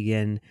Justice League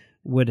in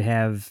would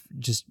have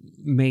just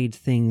made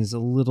things a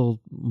little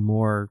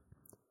more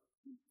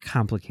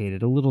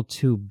complicated, a little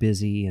too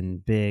busy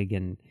and big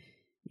and,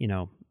 you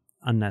know,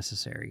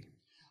 unnecessary.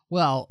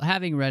 Well,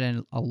 having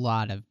read a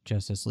lot of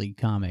Justice League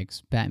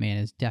comics, Batman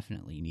is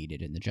definitely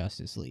needed in the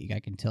Justice League. I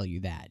can tell you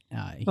that.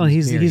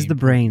 He's the important.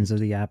 brains of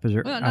the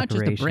operation. Well, not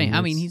just the brain.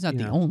 I mean, he's not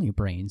the only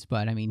brains,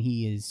 but I mean,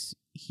 he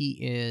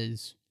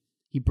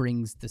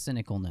brings the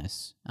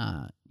cynicalness,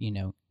 you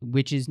know,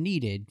 which is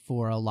needed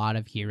for a lot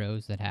of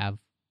heroes that have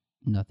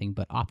nothing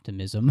but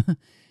optimism.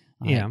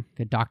 Like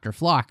Dr.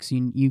 Phlox,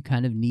 you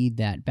kind of need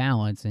that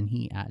balance, and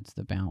he adds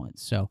the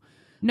balance. So,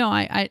 no,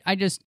 I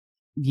just,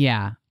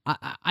 yeah.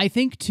 I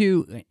think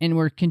too, and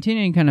we're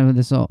continuing kind of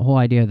this whole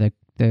idea of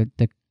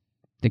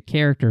the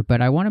character, but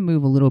I want to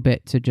move a little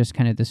bit to just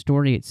kind of the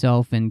story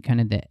itself and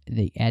kind of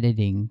the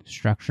editing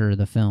structure of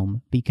the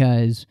film,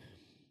 because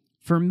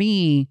for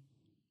me,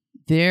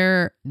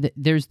 there's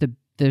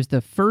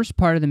the first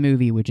part of the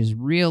movie which is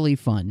really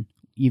fun.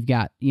 You've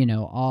got, you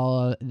know,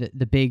 all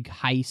the big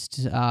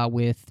heist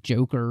with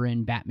Joker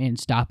and Batman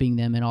stopping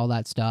them and all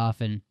that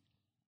stuff, and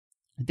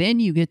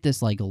then you get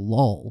this like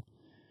lull,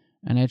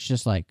 and it's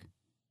just like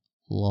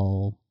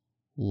lull,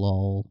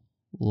 lull,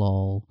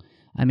 lull.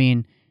 I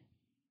mean,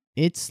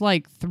 it's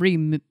like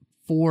 3,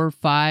 4,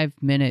 5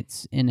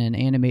 minutes in an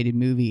animated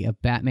movie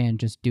of Batman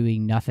just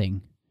doing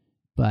nothing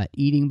but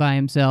eating by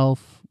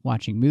himself,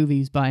 watching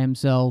movies by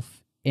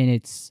himself, and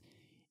it's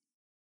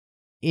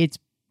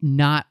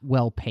not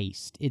well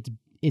paced.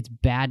 It's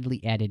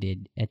badly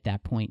edited at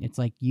that point. It's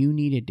like you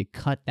needed to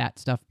cut that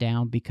stuff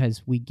down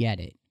because we get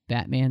it.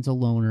 Batman's a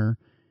loner.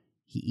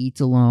 He eats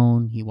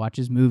alone. He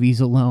watches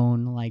movies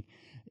alone. Like,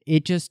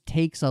 it just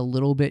takes a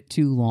little bit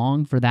too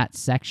long for that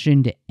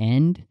section to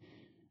end.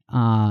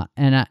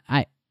 And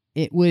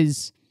it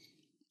was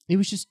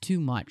just too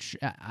much.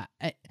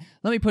 Let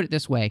me put it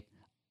this way.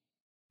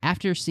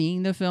 After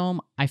seeing the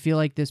film, I feel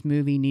like this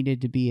movie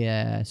needed to be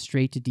a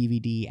straight to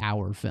DVD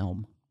hour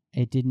film.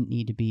 It didn't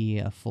need to be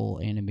a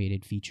full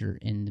animated feature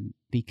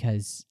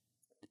because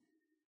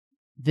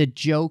the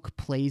joke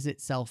plays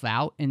itself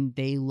out and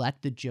they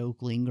let the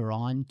joke linger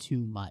on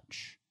too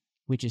much,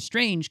 which is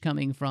strange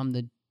coming from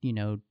the, you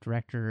know,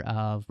 director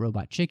of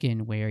Robot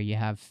Chicken, where you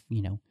have,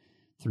 you know,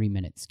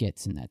 3-minute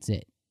skits and that's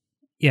it.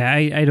 Yeah,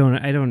 I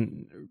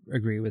don't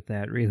agree with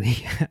that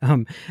really.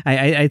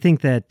 I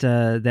think that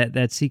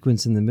that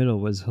sequence in the middle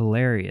was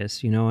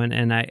hilarious, you know,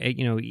 and I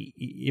you know,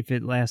 if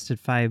it lasted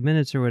 5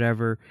 minutes or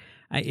whatever,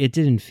 it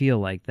didn't feel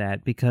like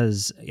that,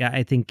 because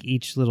I think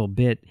each little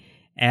bit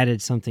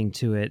added something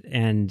to it,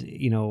 and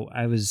you know,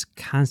 I was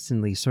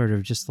constantly sort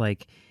of just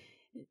like,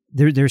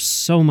 there's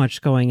so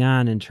much going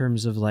on in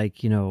terms of,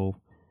 like, you know,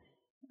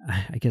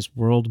 I guess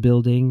world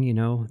building. You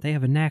know, they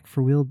have a knack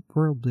for world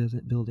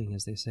building,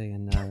 as they say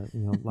in you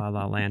know, La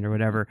La Land or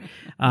whatever.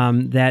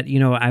 That, you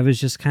know, I was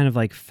just kind of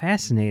like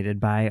fascinated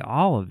by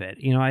all of it.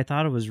 You know, I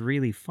thought it was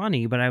really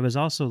funny, but I was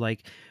also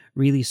like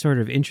really sort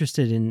of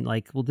interested in,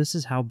 like, well, this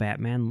is how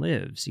Batman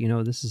lives. You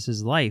know, this is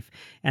his life,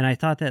 and I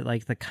thought that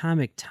like the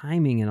comic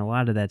timing and a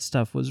lot of that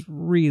stuff was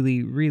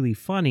really, really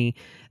funny,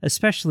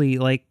 especially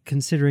like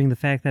considering the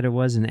fact that it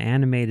was an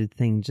animated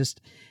thing.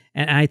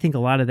 And I think a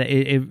lot of that,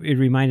 it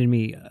reminded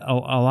me a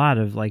lot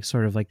of like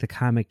sort of like the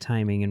comic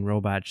timing in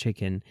Robot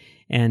Chicken,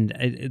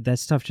 and that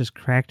stuff just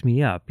cracked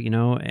me up, you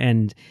know.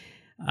 And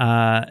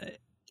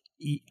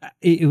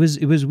it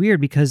was weird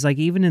because, like,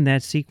 even in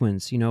that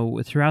sequence, you know,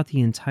 throughout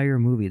the entire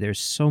movie, there's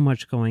so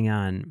much going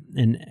on,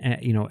 and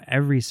you know,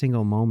 every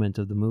single moment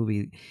of the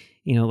movie,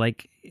 you know,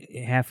 like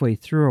halfway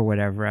through or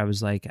whatever, I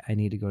was like, I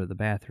need to go to the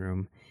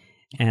bathroom.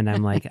 And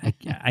I'm like,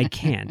 I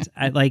can't.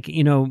 I, like,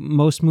 you know,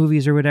 most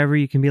movies or whatever,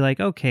 you can be like,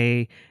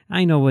 okay,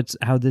 I know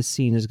how this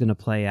scene is going to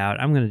play out.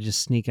 I'm going to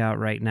just sneak out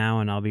right now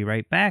and I'll be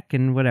right back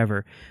and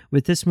whatever.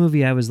 With this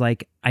movie, I was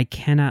like, I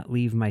cannot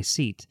leave my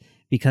seat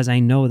because I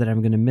know that I'm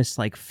going to miss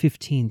like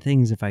 15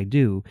 things if I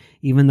do,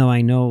 even though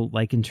I know,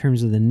 like, in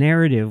terms of the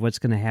narrative, what's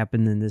going to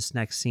happen in this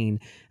next scene,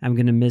 I'm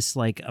going to miss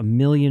like a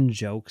million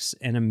jokes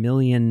and a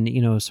million,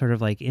 you know, sort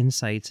of like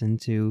insights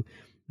into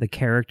the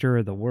character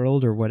or the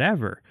world or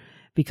whatever,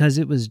 because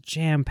it was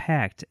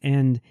jam-packed.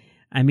 And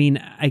I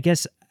mean, I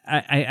guess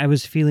I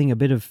was feeling a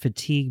bit of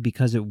fatigue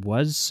because it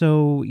was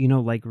so, you know,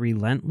 like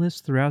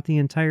relentless throughout the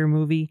entire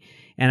movie.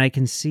 And I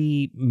can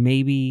see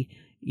maybe,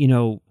 you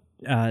know,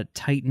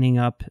 tightening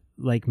up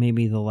like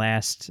maybe the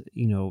last,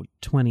 you know,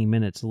 20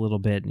 minutes a little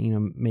bit, you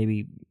know,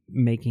 maybe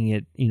making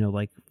it, you know,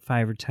 like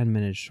 5 or 10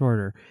 minutes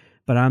shorter.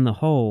 But on the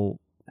whole,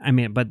 I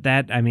mean,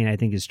 I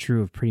think is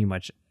true of pretty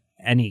much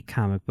any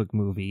comic book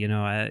movie. You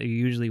know,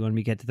 usually when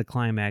we get to the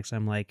climax,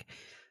 I'm like,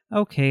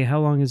 okay, how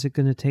long is it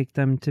going to take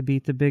them to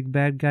beat the big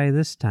bad guy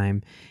this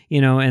time? You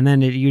know, and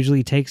then it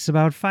usually takes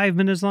about 5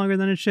 minutes longer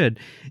than it should.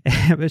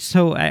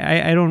 So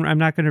I'm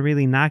not going to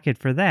really knock it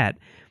for that.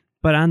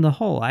 but on the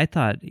whole, I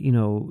thought,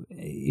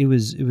 it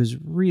was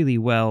really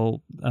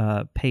well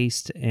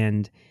paced,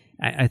 and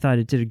I thought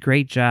it did a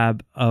great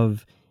job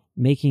of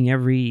making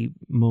every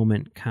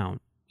moment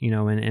count,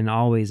 and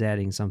always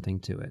adding something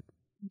to it.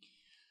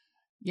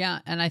 Yeah,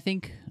 and I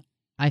think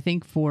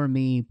for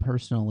me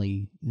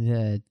personally,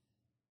 the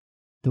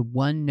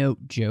one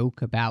note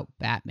joke about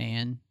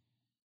Batman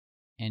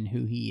and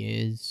who he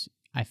is,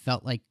 I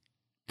felt like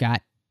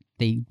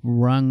they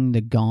rung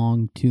the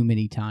gong too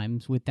many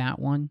times with that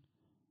one.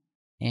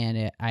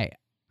 And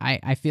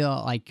I feel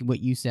like what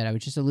you said, I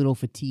was just a little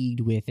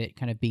fatigued with it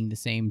kind of being the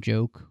same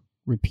joke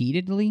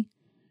repeatedly.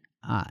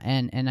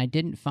 And I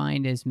didn't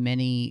find as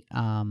many,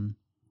 and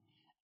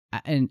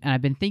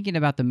I've been thinking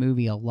about the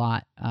movie a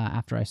lot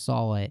after I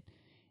saw it,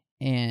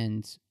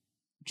 and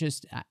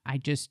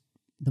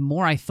the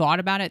more I thought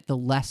about it, the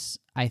less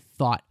I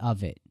thought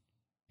of it,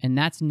 and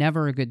that's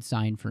never a good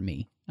sign for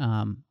me.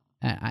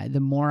 The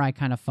more I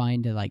kind of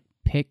find to like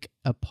pick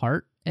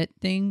apart at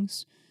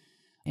things,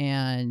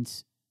 and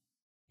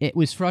it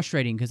was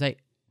frustrating because I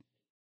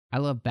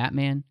love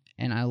Batman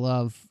and I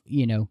love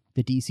the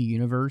DC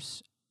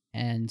universe.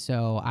 And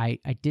so I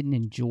didn't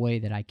enjoy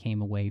that I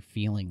came away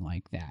feeling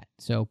like that.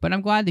 So, but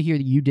I'm glad to hear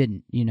that you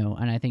didn't,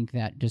 and I think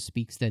that just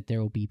speaks that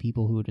there will be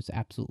people who just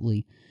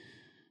absolutely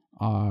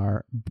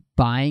are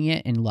buying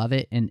it and love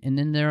it. And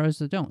then there are those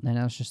that don't. And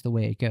that's just the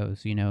way it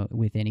goes,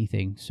 with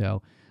anything.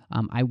 So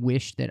I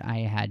wish that I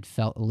had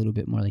felt a little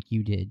bit more like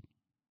you did,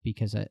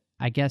 because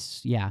I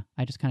guess, yeah,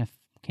 I just kind of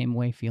came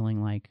away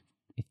feeling like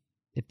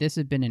if this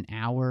had been an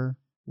hour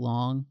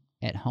long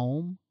at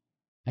home,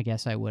 I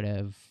guess I would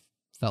have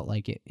felt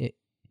like it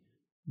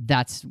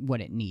that's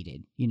what it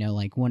needed,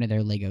 like one of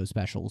their Lego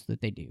specials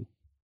that they do.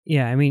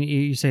 Yeah, I mean,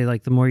 you say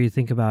like the more you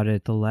think about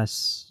it, the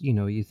less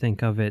you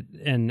think of it.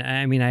 And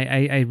I mean,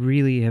 I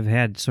really have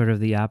had sort of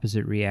the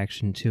opposite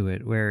reaction to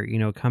it, where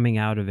coming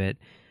out of it,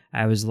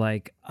 I was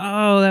like,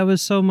 oh, that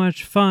was so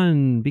much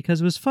fun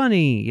because it was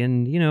funny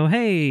and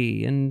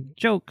hey, and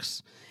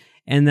jokes.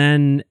 And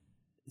then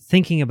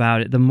thinking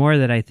about it, the more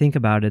that I think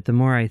about it, the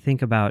more I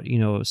think about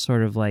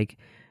sort of like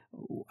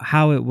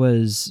how it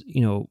was,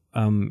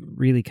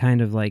 really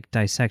kind of like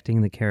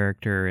dissecting the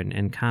character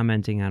and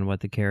commenting on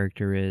what the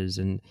character is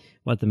and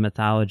what the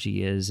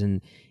mythology is,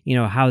 and,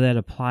 how that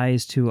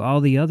applies to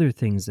all the other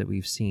things that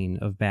we've seen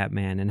of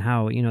Batman, and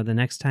how, the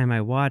next time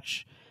I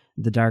watch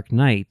The Dark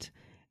Knight,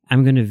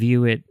 I'm going to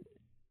view it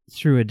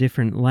through a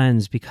different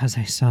lens because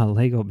I saw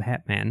Lego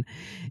Batman.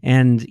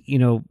 And,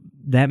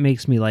 that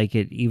makes me like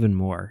it even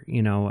more.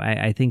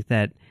 I think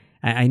that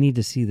I need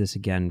to see this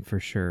again for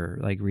sure,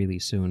 like really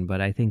soon. But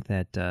I think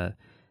that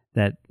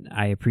that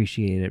I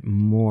appreciate it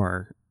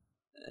more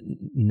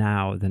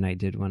now than I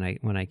did when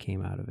I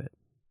came out of it.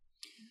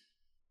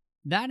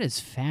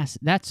 That's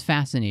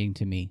fascinating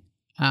to me,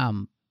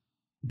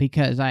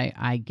 because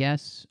I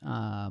guess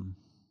I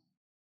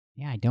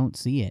don't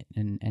see it,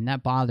 and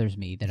that bothers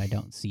me that I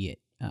don't see it.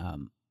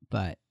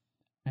 But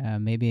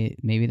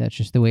maybe that's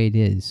just the way it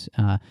is.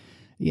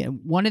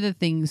 One of the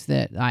things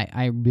that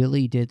I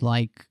really did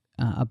like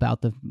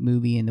about the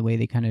movie and the way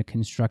they kind of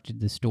constructed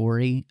the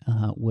story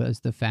was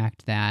the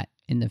fact that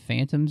in the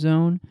Phantom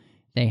Zone,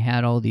 they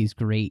had all these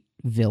great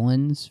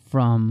villains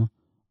from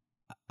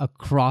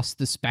across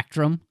the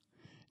spectrum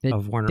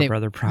of Warner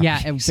Brother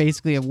properties. Yeah,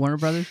 basically of Warner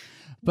Brothers.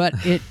 But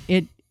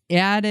it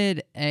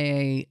added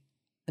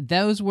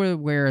those were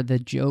where the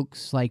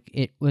jokes, like,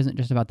 it wasn't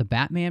just about the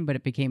Batman, but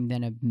it became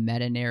then a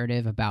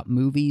meta-narrative about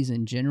movies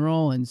in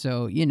general. And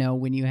so,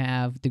 when you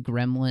have the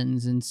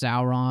Gremlins and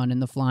Sauron and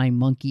the Flying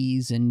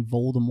Monkeys and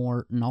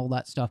Voldemort and all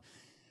that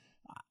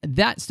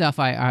stuff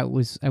I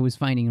was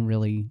finding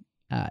really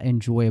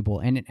enjoyable.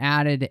 And it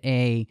added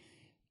a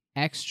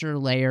extra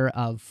layer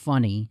of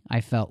funny, I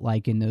felt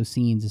like, in those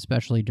scenes,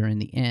 especially during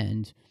the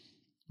end,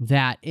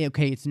 that,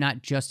 okay, it's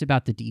not just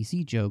about the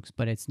DC jokes,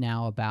 but it's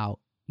now about,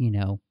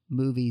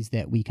 movies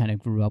that we kind of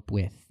grew up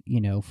with,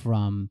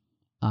 from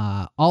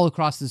all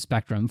across the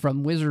spectrum,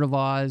 from Wizard of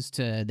Oz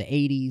to the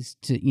 80s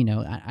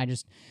to, I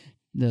just,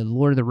 the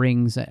Lord of the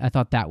Rings, I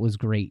thought that was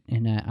great.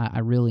 And I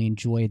really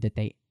enjoyed that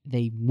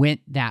they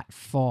went that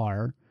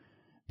far,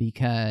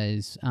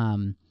 because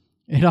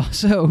it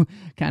also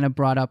kind of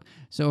brought up,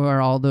 so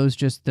are all those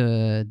just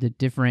the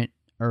different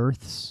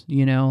Earths,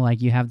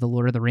 like you have the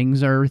Lord of the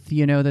Rings Earth,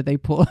 that they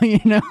pull,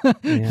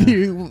 the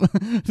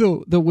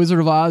Wizard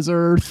of Oz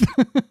Earth.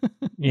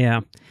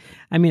 Yeah.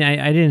 I mean,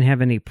 I didn't have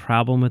any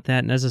problem with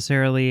that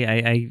necessarily.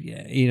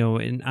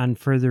 On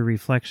further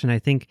reflection, I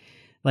think,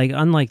 like,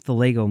 unlike the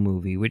Lego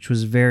movie, which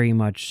was very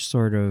much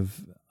sort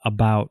of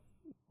about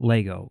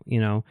Lego,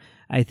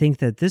 I think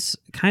that this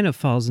kind of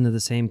falls into the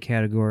same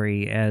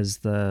category as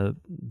the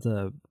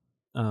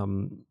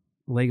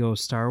Lego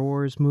Star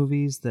Wars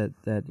movies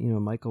that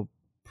Michael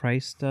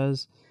Price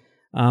does,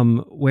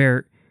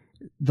 where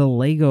the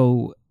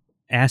Lego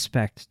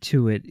aspect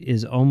to it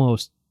is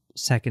almost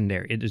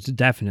secondary. It is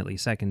definitely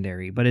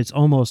secondary, but it's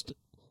almost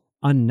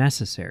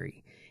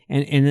unnecessary.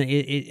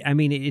 and I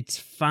mean, it's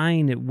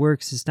fine. It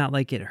works. It's not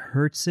like it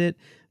hurts it,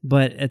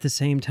 but at the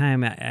same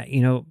time,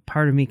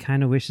 part of me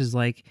kind of wishes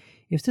like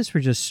if this were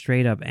just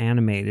straight up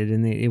animated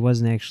and it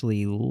wasn't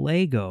actually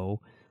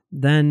Lego,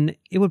 then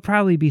it would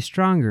probably be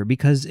stronger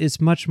because it's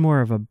much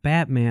more of a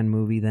Batman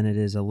movie than it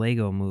is a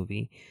Lego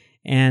movie.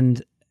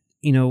 And,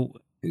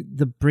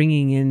 the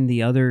bringing in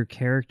the other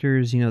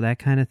characters, that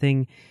kind of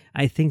thing,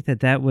 I think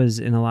that was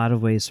in a lot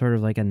of ways sort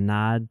of like a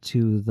nod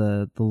to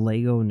the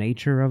Lego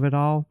nature of it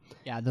all.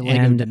 Yeah, the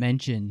Lego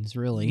dimensions,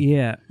 really.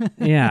 Yeah,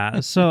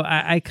 yeah. So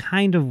I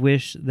kind of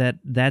wish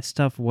that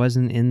stuff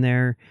wasn't in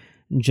there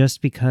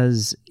just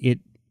because it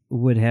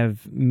would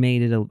have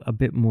made it a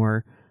bit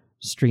more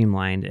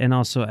streamlined. And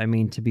also, I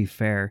mean, to be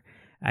fair,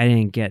 I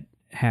didn't get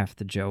half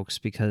the jokes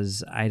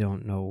because I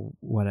don't know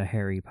what a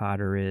Harry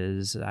Potter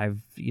is.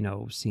 I've,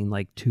 seen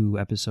like 2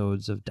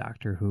 episodes of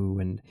Doctor Who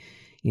and,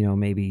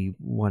 maybe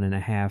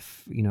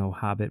 1.5,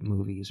 Hobbit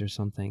movies or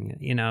something,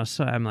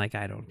 so I'm like,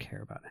 I don't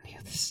care about any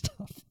of this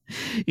stuff.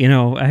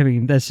 I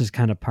mean, that's just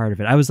kind of part of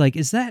it. I was like,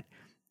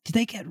 did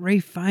they get Ray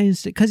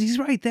Fiennes? Because he's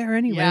right there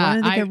anyway. Yeah, Why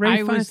did they get Ray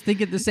I was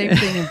thinking the same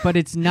thing, but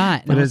it's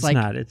not. But it's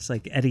not. It's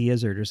like Eddie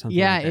Izzard or something.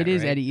 Yeah, like that, it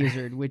is right? Eddie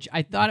Izzard, which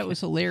I thought it was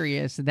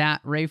hilarious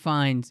that Ray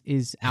Fiennes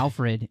is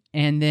Alfred,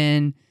 and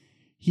then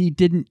he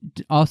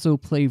didn't also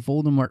play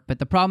Voldemort. But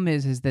the problem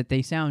is that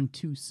they sound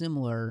too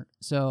similar,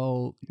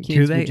 so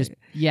kids would just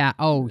yeah.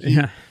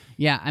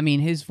 I mean,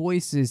 his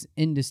voice is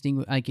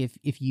indistinguishable. Like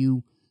if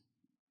you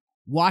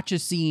watch a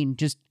scene,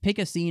 just pick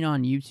a scene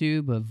on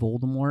YouTube of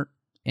Voldemort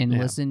and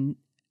listen.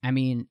 I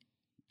mean,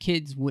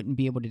 kids wouldn't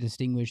be able to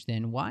distinguish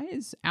then. Why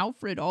is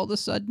Alfred all of a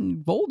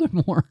sudden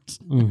Voldemort?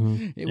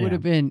 Mm-hmm. It would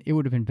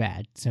have been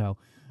bad. So,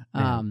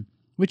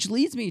 which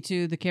leads me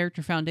to the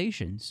character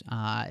foundations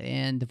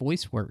and the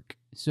voice work.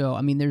 So,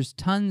 I mean, there's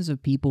tons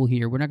of people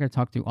here. We're not going to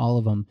talk through all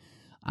of them.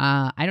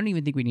 I don't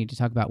even think we need to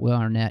talk about Will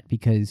Arnett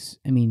because,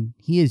 I mean,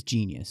 he is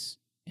genius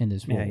in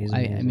this role.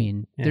 I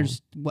mean,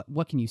 there's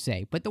what can you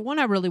say? But the one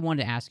I really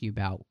wanted to ask you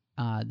about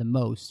the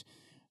most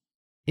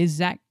is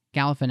Zach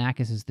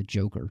Galifianakis as the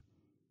Joker.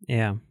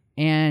 Yeah.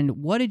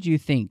 And what did you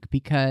think?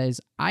 Because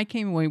I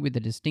came away with a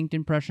distinct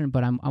impression,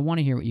 but I want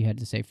to hear what you had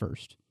to say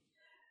first.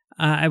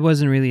 I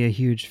wasn't really a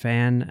huge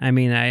fan. I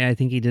mean, I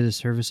think he did a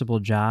serviceable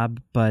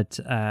job, but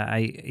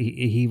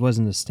he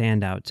wasn't a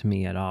standout to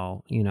me at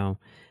all.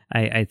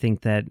 I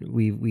think that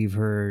we've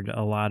heard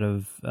a lot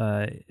of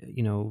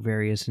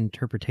various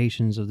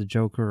interpretations of the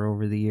Joker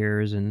over the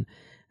years, and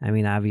I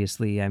mean,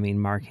 obviously,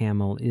 Mark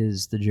Hamill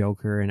is the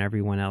Joker, and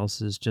everyone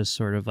else is just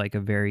sort of like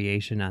a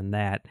variation on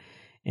that.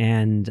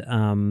 And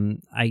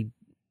I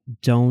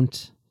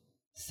don't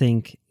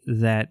think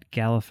that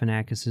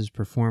Galifianakis'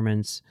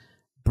 performance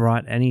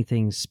brought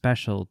anything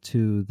special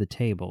to the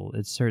table.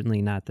 It's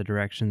certainly not the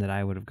direction that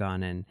I would have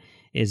gone in.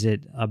 Is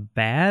it a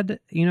bad,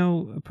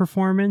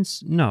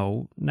 performance?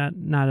 No,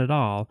 not at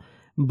all.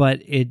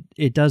 But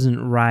it doesn't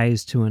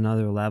rise to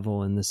another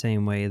level in the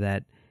same way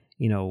that,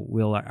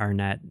 Will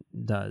Arnett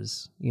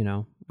does,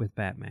 with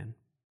Batman.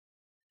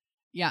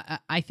 Yeah,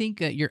 I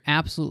think you're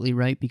absolutely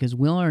right because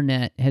Will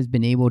Arnett has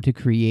been able to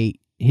create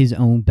his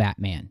own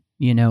Batman.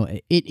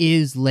 It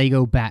is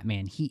Lego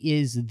Batman. He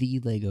is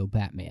the Lego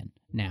Batman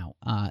now.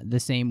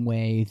 The same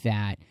way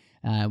that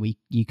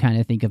you kind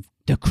of think of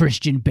the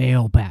Christian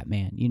Bale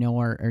Batman,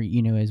 or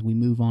as we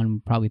move on,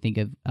 we'll probably think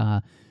of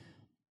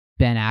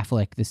Ben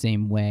Affleck the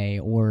same way,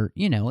 or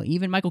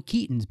even Michael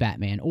Keaton's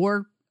Batman,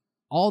 or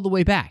all the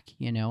way back,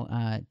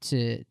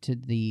 to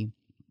the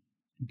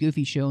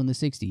Goofy show in the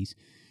 60s.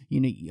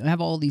 You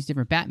have all these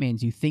different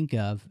Batmans you think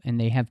of, and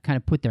they have kind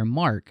of put their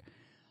mark.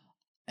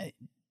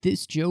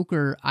 This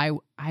Joker, I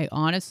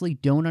honestly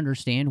don't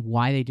understand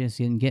why they just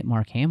didn't get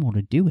Mark Hamill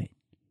to do it.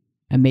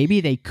 And maybe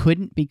they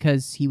couldn't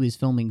because he was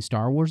filming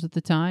Star Wars at the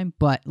time,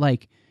 but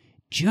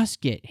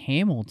just get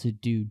Hamill to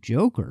do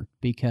Joker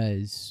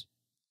because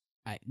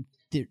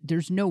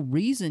there's no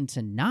reason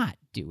to not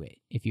do it,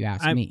 if you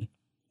ask me.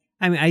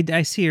 I mean,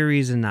 I see a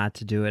reason not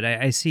to do it.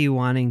 I see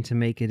wanting to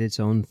make it its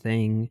own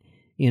thing.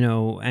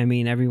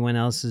 Everyone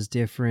else is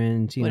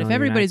different. But if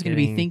everybody's going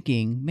to be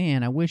thinking,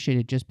 man, I wish it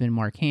had just been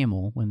Mark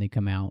Hamill when they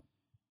come out.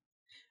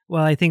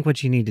 Well, I think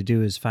what you need to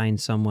do is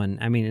find someone,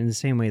 in the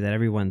same way that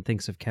everyone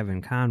thinks of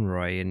Kevin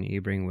Conroy and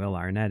you bring Will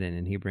Arnett in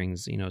and he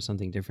brings,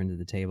 something different to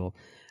the table.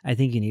 I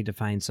think you need to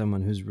find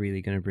someone who's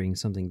really going to bring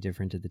something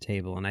different to the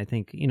table. And I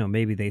think,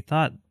 maybe they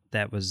thought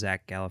that was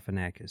Zach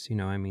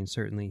Galifianakis.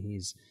 Certainly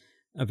he's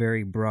a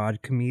very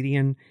broad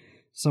comedian,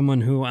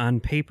 someone who on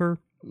paper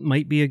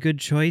might be a good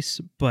choice,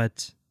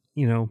 but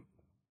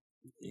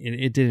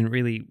it didn't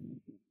really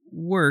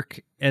work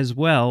as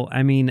well.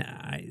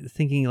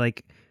 Thinking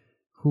like,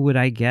 who would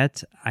I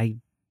get?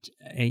 I'd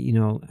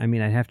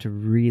have to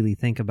really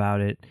think about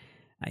it,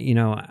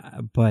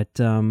 but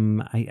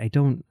I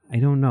don't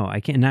know. I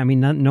can't.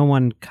 No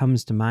one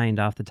comes to mind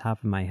off the top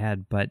of my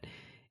head, but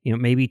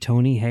maybe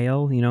Tony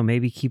Hale.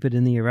 Maybe keep it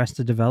in the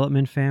Arrested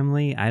Development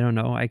family. I don't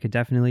know. I could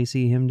definitely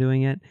see him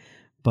doing it,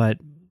 but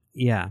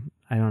yeah,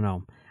 I don't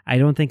know. I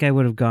don't think I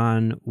would have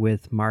gone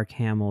with Mark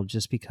Hamill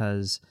just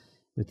because,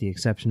 with the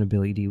exception of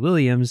Billy D.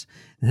 Williams,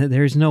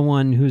 there's no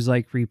one who's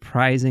like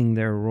reprising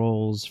their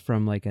roles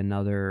from like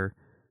another,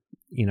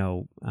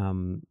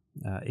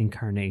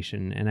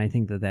 incarnation. And I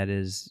think that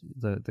is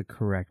the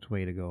correct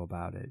way to go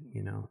about it,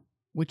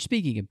 Which,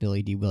 speaking of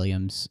Billy D.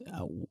 Williams,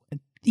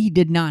 he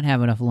did not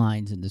have enough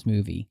lines in this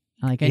movie.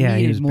 Like, I he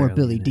needed was more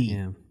barely Billy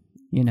in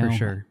it, D. For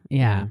sure.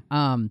 Yeah.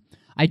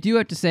 I do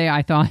have to say,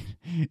 I thought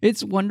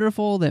it's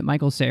wonderful that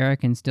Michael Cera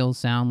can still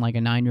sound like a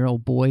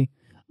 9-year-old boy.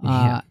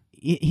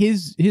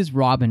 His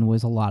Robin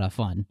was a lot of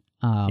fun.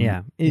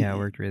 It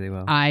worked really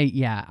well.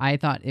 I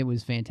thought it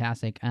was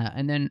fantastic.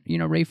 And then,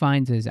 Ray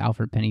Fiennes as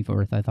Alfred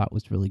Pennyforth, I thought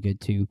was really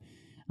good too.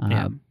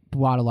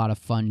 Brought a lot of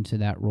fun to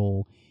that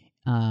role.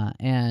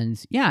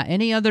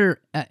 Any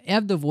other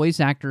of the voice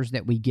actors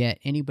that we get,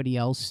 anybody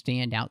else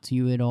stand out to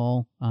you at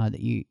all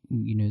that you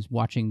is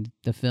watching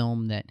the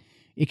film, that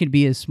it could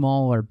be as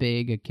small or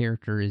big a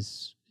character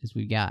as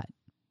we got?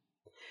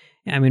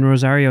 Yeah, I mean,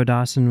 Rosario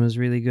Dawson was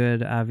really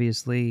good,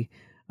 obviously.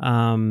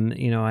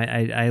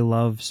 I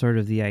love sort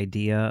of the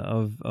idea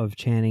of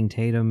Channing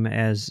Tatum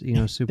as,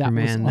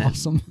 Superman. That was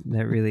awesome.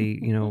 That really,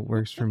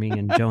 works for me.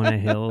 And Jonah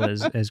Hill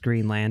as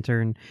Green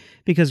Lantern,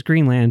 because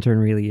Green Lantern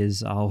really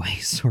is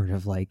always sort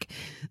of like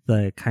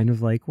the kind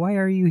of like, why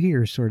are you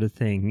here sort of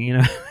thing,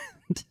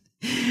 Which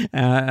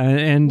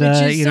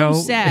is so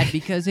sad,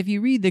 because if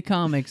you read the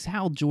comics,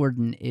 Hal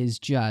Jordan is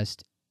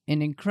just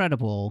an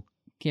incredible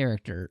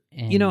character.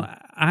 And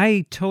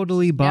I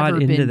totally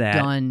bought into that.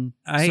 Done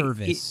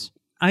service.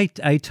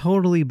 I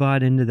totally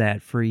bought into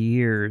that for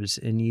years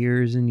and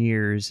years and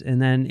years.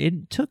 And then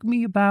it took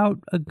me about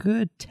a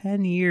good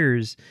 10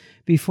 years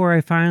before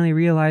I finally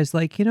realized,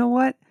 like, you know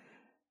what?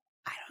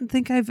 I don't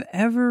think I've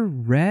ever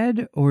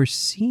read or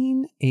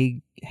seen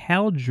a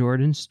Hal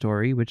Jordan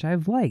story which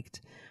I've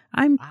liked.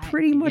 I'm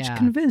pretty much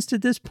convinced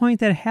at this point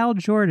that Hal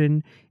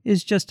Jordan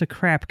is just a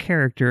crap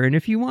character. And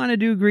if you want to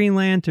do Green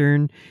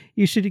Lantern,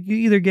 you should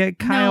either get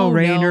Kyle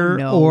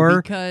Rayner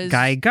or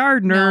Guy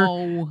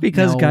Gardner,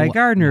 because Guy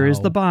Gardner is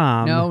the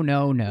bomb.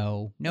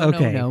 No.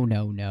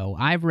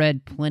 I've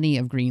read plenty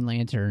of Green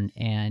Lantern,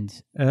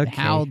 and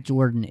Hal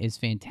Jordan is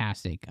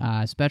fantastic,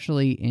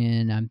 especially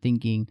I'm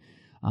thinking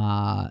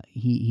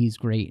he's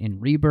great in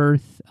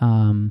Rebirth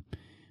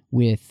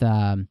with...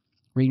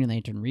 Green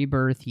Lantern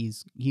Rebirth.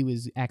 He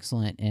was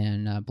excellent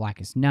in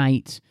Blackest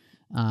Night.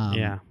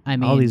 I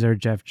mean, all all these are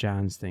Jeff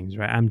Johns things,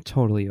 right? I'm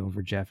totally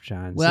over Jeff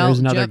Johns. Well, there's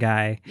another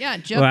guy. Yeah,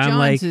 Jeff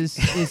Johns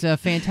is a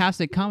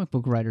fantastic comic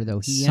book writer, though.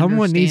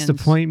 Someone needs to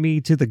point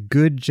me to the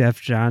good Jeff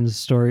Johns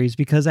stories,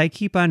 because I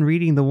keep on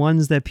reading the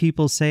ones that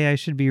people say I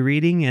should be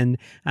reading, and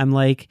I'm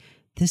like,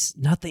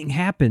 nothing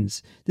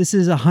happens. This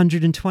is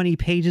 120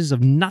 pages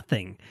of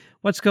nothing.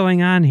 What's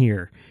going on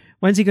here?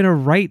 When's he going to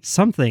write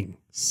something?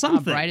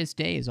 Brightest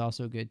Day is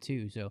also good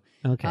too. So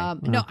okay.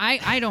 No,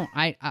 I don't.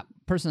 I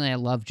personally, I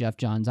love Jeff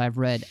Johns. I've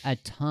read a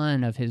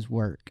ton of his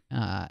work,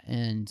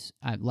 and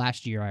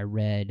last year I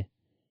read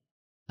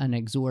an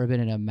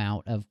exorbitant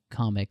amount of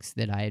comics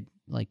that I had,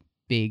 like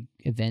big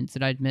events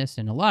that I'd missed,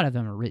 and a lot of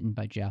them are written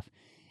by Jeff.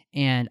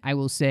 And I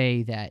will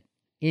say that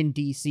in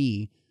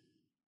DC,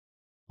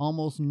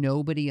 almost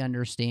nobody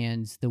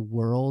understands the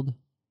world,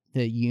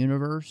 the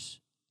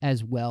universe,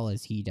 as well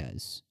as he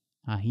does.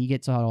 He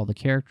gets all the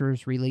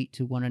characters relate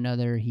to one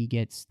another. He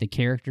gets the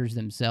characters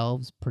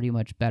themselves pretty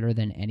much better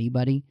than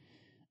anybody.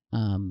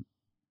 And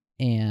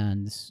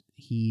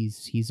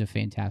he's a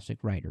fantastic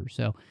writer.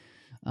 So,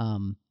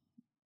 I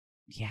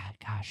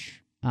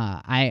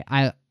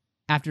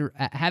after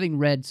having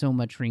read so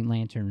much Green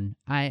Lantern,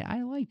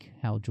 I like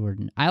Hal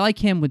Jordan. I like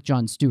him with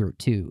Jon Stewart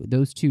too.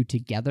 Those two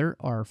together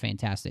are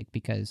fantastic,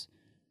 because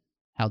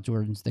Hal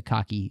Jordan's the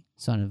cocky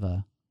son of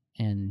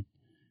and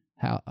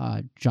how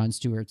Jon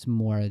Stewart's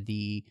more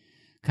the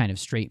kind of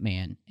straight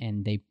man,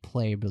 and they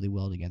play really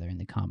well together in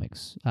the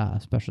comics,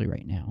 especially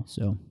right now.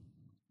 So,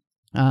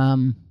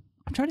 I'm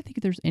trying to think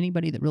if there's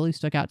anybody that really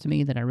stuck out to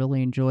me that I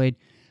really enjoyed,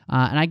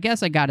 and I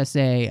guess I gotta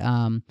say,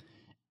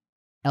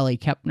 Ellie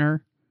Kepner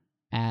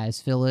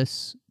as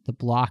Phyllis, the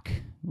block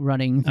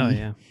running.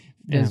 The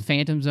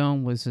Phantom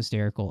Zone was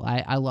hysterical.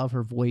 I love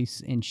her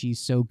voice, and she's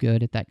so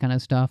good at that kind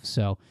of stuff.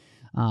 So,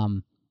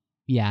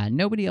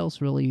 nobody else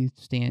really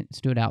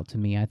stood out to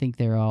me. I think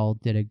they all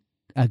did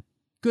a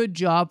good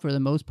job for the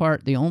most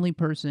part. The only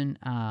person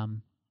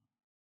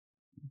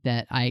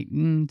that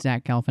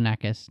Zach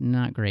Galifianakis,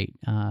 not great.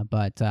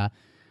 But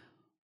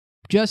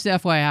just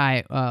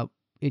FYI,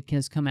 it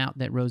has come out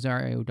that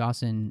Rosario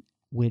Dawson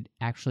would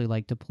actually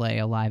like to play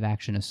a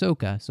live-action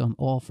Ahsoka, so I'm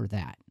all for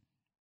that.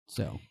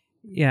 So,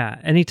 yeah,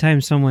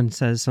 anytime someone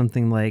says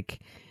something like,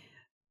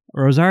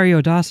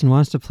 Rosario Dawson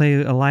wants to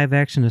play a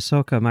live-action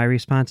Ahsoka, my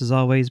response is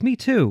always, me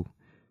too.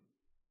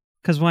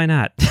 Because why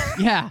not?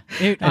 Yeah.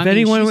 If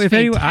anyone,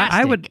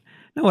 I would.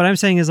 No, what I'm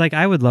saying is, like,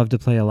 I would love to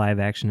play a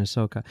live-action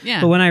Ahsoka.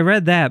 Yeah. But when I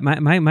read that,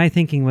 my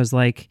thinking was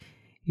like,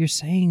 you're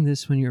saying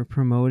this when you're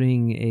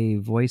promoting a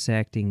voice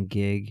acting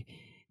gig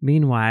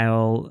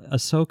Meanwhile,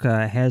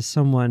 Ahsoka has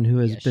someone who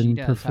has been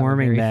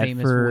performing that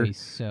for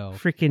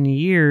freaking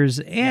years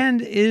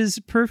and is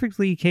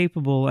perfectly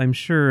capable, I'm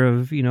sure,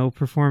 of,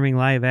 performing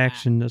live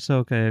action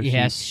Ahsoka.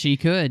 Yes, she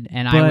could,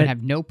 and I would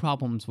have no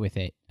problems with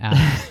it.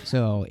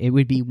 So it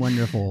would be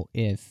wonderful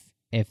if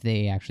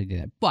they actually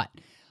did that. But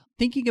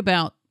thinking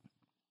about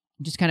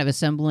just kind of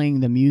assembling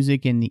the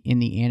music in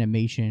the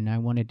animation, I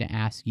wanted to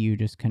ask you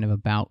just kind of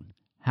about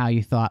how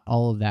you thought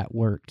all of that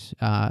worked,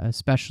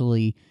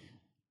 especially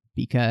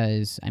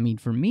because, I mean,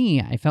 for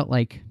me, I felt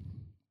like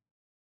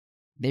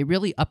they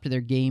really upped their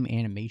game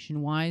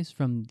animation-wise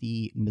from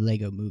the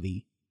Lego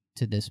movie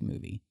to this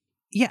movie.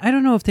 Yeah, I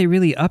don't know if they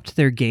really upped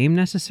their game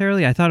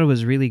necessarily. I thought it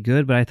was really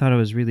good, but I thought it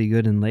was really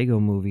good in Lego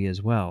Movie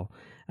as well.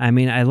 I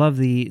mean, I love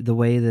the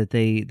way that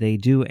they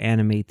do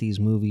animate these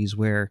movies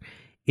where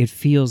it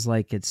feels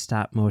like it's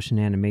stop motion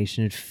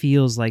animation. It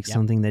feels like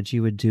something that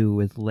you would do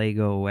with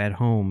Lego at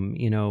home,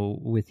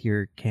 with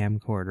your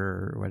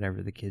camcorder or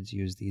whatever the kids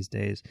use these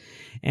days.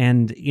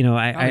 And,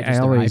 I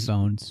always...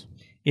 iPhones.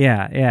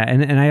 Yeah,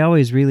 and I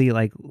always really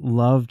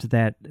loved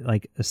that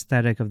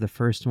aesthetic of the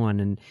first one,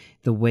 and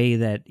the way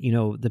that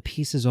the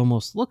pieces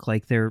almost look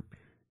like they're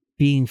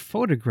being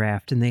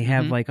photographed, and they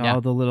have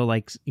all the little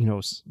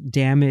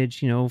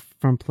damage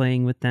from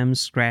playing with them,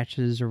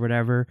 scratches or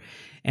whatever,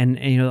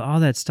 and all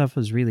that stuff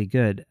was really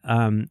good.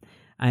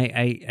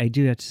 I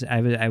do have to say,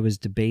 I was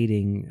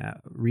debating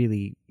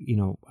really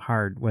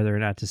hard whether or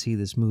not to see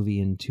this movie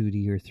in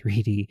 2D or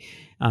 3D,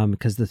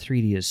 because the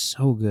 3D is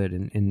so good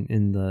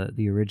in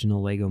the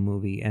original Lego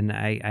movie, and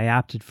I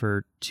opted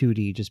for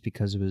 2D just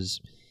because it was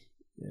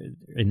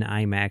in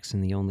IMAX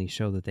and the only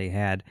show that they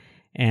had.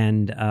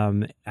 And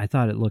I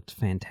thought it looked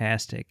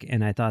fantastic,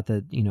 and I thought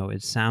that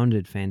it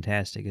sounded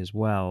fantastic as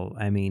well.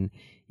 I mean,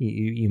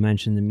 you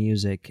mentioned the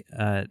music,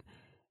 the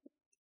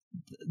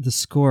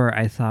score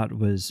I thought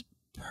was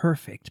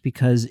perfect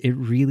because it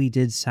really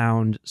did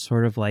sound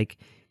sort of like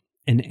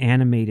an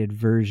animated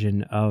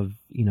version of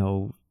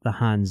the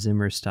Hans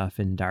Zimmer stuff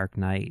in Dark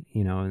Knight,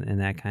 and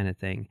that kind of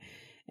thing.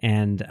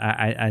 And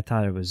I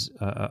thought it was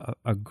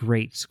a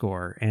great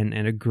score and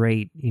a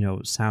great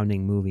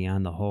sounding movie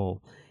on the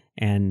whole.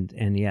 And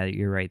yeah,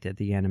 you're right that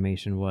the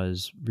animation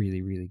was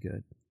really, really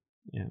good.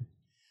 Yeah,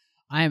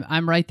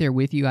 I'm right there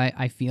with you.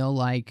 I feel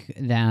like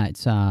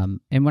that, and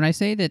when I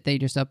say that they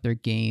just upped their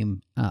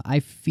game,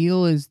 I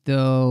feel as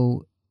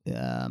though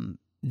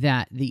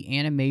that the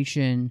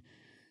animation,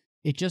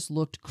 it just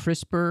looked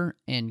crisper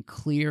and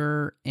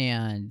clearer,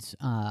 and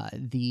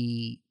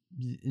the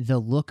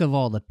look of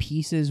all the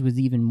pieces was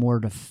even more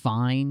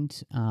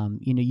defined.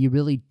 You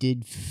really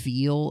did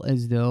feel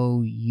as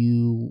though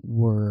you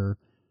were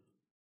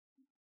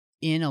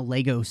in a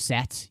Lego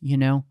set,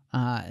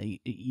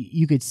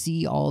 you could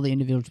see all the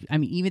individual. I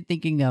mean, even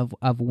thinking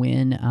of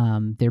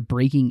when they're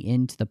breaking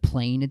into the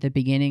plane at the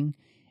beginning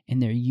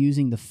and they're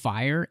using the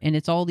fire, and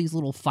it's all these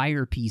little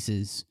fire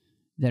pieces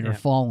that are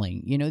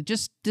falling.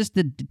 Just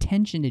the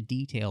attention to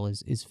detail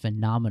is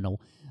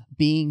phenomenal.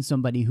 Being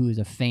somebody who is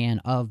a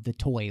fan of the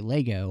toy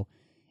Lego,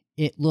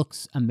 it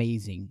looks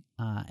amazing.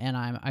 And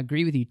I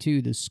agree with you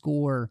too. The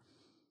score,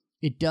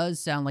 it does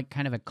sound like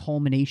kind of a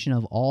culmination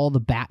of all the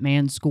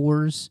Batman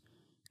scores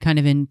kind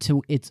of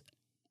into its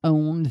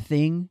own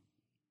thing.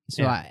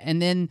 So,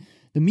 and then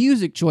the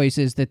music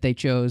choices that they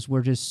chose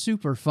were just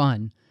super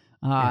fun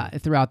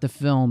throughout the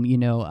film,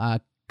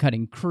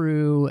 cutting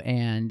crew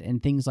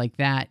and things like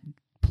that,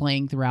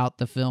 playing throughout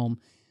the film.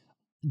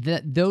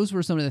 Those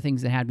were some of the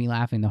things that had me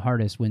laughing the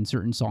hardest when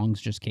certain songs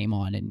just came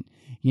on. And,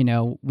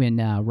 when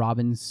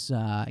Robin's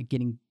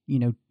getting,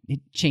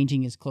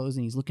 changing his clothes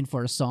and he's looking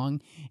for a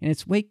song, and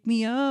it's "Wake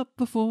Me Up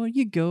Before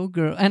You Go,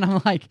 Girl." And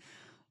I'm like,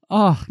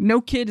 oh, no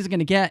kid is going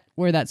to get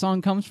where that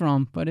song comes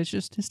from, but it's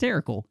just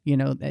hysterical,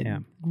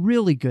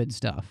 really good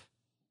stuff.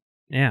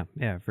 Yeah,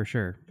 for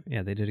sure.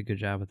 Yeah, they did a good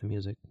job with the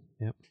music.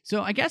 Yep.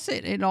 So I guess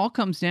it all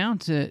comes down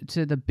to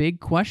the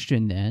big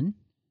question then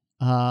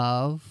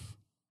of,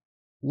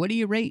 what do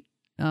you rate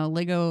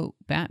Lego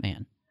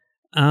Batman?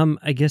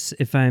 I guess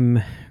if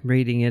I'm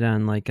rating it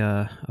on like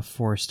a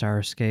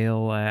 4-star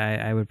scale,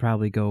 I would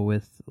probably go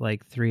with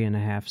like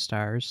 3.5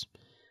 stars.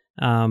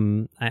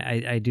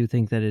 I do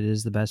think that it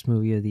is the best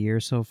movie of the year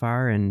so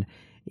far, and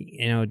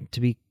to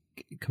be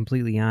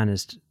completely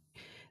honest,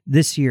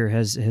 this year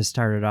has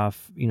started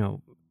off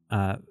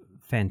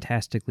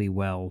fantastically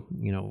well.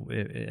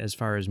 As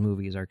far as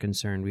movies are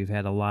concerned, we've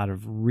had a lot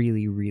of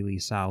really, really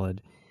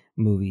solid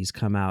movies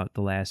come out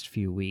the last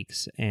few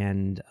weeks,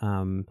 and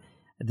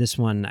this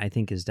one I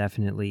think is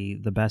definitely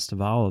the best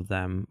of all of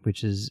them,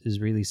 which is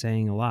really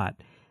saying a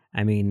lot.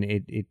 I mean,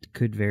 it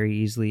could very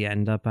easily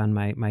end up on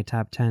my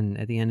top 10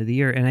 at the end of the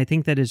year. And I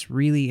think that it's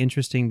really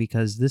interesting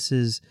because this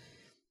is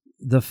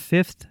the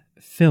fifth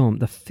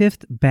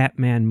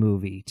Batman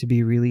movie to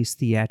be released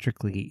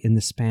theatrically in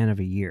the span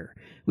of a year,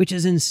 which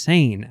is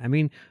insane. I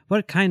mean,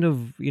 what kind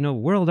of,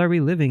 world are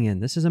we living in?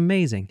 This is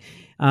amazing.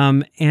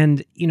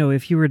 And,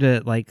 if you were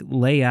to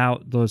lay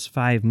out those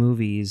 5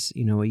 movies,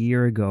 a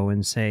year ago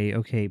and say,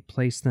 okay,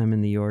 place them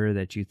in the order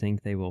that you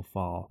think they will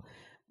fall.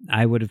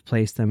 I would have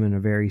placed them in a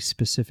very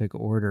specific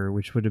order,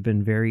 which would have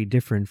been very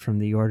different from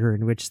the order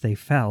in which they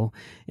fell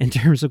in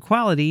terms of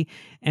quality.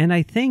 And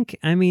I think,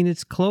 I mean,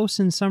 it's close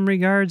in some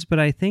regards, but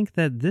I think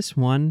that this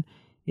one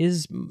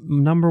is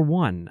number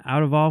one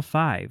out of all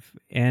five.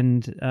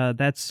 And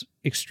that's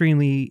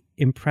extremely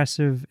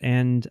impressive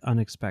and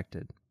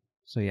unexpected.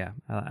 So yeah,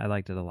 I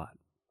liked it a lot.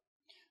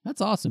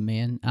 That's awesome,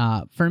 man.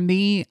 For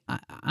me,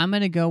 I'm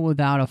going to go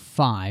without a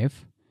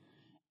 5.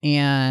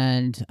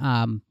 And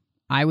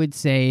I would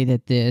say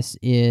that this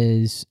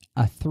is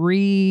a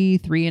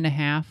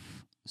 3.5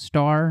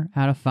 star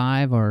out of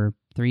 5, or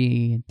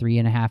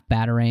 3.5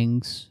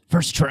 batarangs.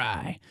 First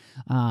try.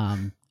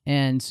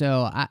 And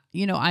so,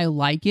 I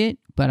like it,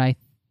 but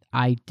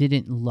I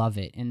didn't love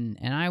it. And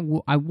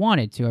I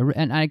wanted to.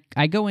 And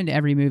I go into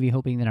every movie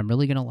hoping that I'm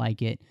really going to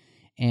like it.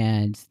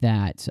 And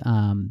that,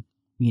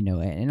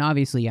 and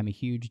obviously I'm a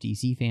huge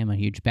DC fan. I'm a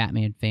huge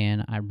Batman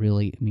fan.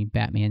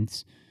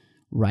 Batman's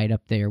right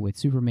up there with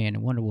Superman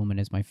and Wonder Woman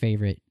as my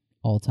favorite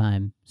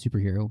all-time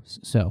superheroes.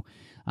 So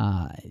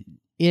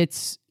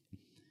it's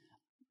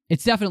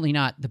definitely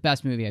not the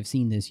best movie I've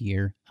seen this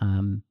year.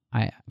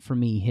 For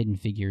me, Hidden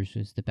Figures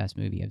was the best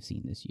movie I've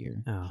seen this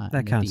year. Oh,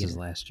 that counts as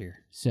last year.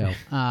 So,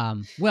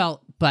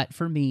 but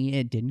for me,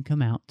 it didn't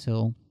come out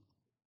till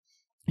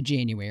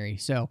January.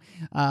 So,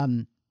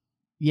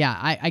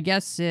 I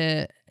guess,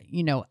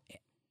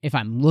 if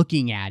I'm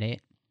looking at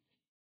it,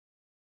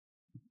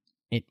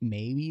 it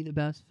may be the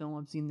best film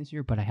I've seen this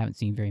year, but I haven't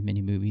seen very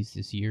many movies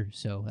this year.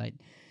 So, I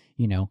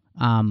don't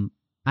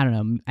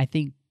know. I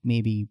think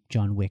maybe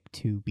John Wick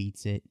 2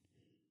 beats it.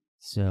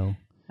 So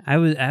I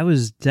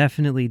was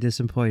definitely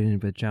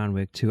disappointed with John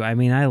Wick 2. I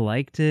mean, I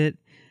liked it,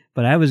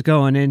 but I was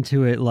going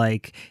into it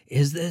like,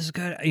 is this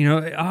good?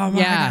 Oh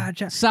my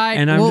God. Side,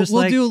 and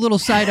we'll do a little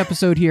side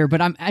episode here,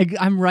 but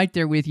I'm right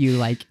there with you.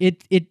 Like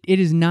it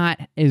is not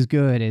as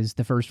good as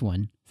the first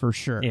one, for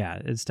sure.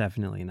 Yeah, it's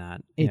definitely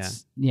not.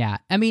 Yeah.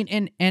 I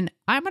mean, and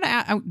I'm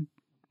gonna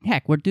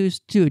heck, we'll do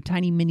a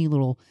tiny mini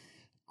little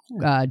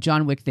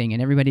John Wick thing,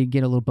 and everybody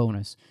get a little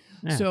bonus.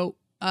 Yeah. So,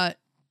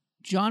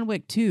 John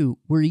Wick 2,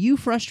 were you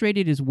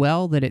frustrated as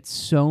well that it's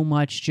so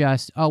much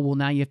just, oh, well,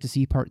 now you have to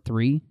see part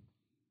 3?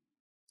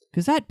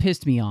 Because that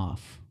pissed me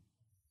off.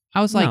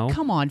 I was like,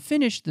 come on,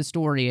 finish the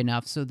story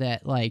enough so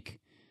that, like,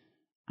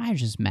 I was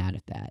just mad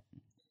at that.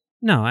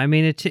 No, I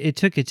mean, it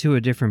took it to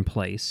a different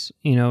place,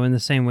 in the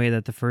same way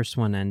that the first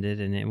one ended,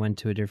 and it went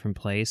to a different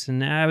place.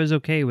 And I was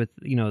okay with,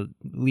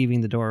 leaving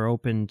the door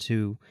open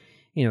to,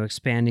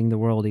 expanding the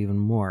world even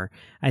more.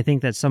 I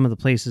think that some of the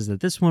places that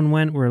this one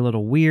went were a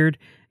little weird.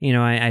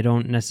 I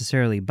don't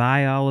necessarily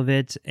buy all of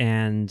it.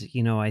 And,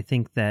 I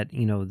think that,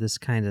 this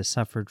kind of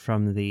suffered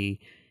from the,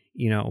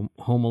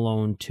 Home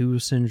Alone 2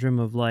 syndrome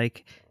of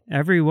like,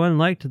 everyone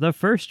liked the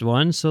first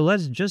one, so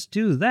let's just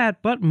do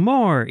that, but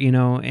more,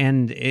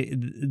 and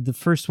the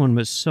first one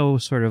was so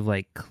sort of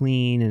like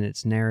clean in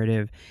its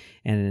narrative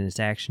and in its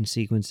action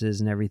sequences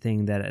and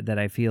everything that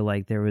I feel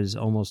like there was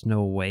almost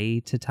no way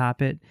to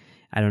top it.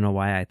 I don't know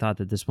why I thought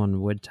that this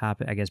one would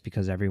top it. I guess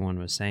because everyone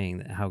was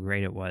saying how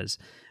great it was.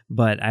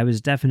 But I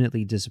was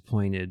definitely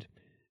disappointed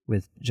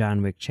with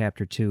John Wick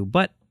Chapter 2.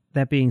 But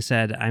that being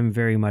said, I'm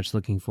very much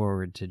looking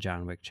forward to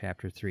John Wick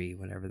Chapter 3,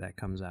 whenever that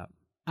comes out.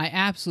 I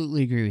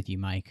absolutely agree with you,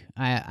 Mike.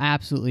 I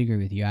absolutely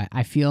agree with you.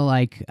 I feel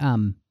like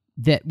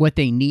that what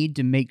they need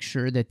to make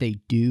sure that they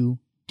do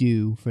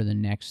for the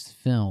next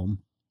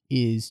film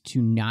is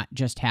to not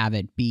just have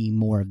it be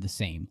more of the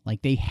same.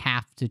 Like, they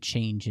have to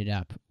change it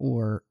up,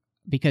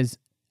 because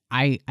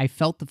I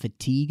felt the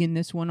fatigue in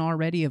this one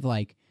already of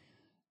like,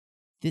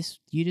 this,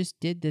 you just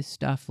did this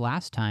stuff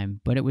last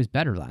time, but it was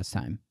better last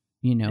time,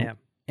 Yeah.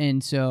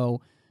 And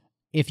so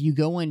if you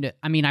go into,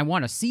 I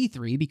want to see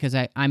 3 because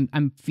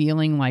I'm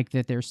feeling like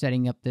that they're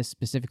setting up this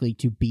specifically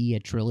to be a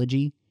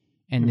trilogy,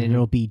 and then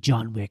it'll be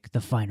John Wick, the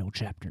final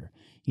chapter,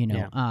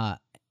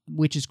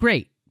 which is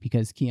great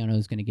because Keanu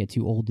is going to get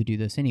too old to do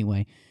this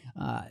anyway.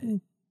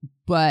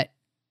 But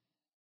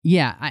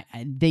yeah,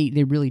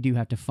 they really do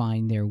have to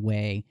find their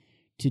way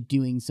to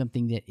doing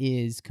something that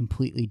is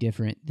completely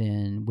different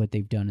than what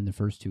they've done in the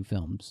first 2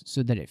 films,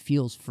 so that it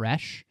feels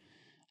fresh.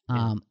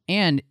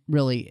 And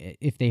really,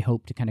 if they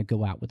hope to kind of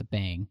go out with a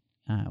bang,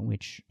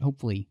 which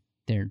hopefully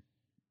they're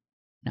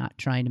not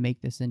trying to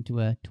make this into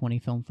a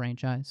 20-film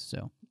franchise.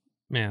 So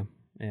Yeah.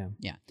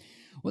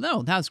 Well,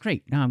 no, that was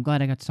great. No, I'm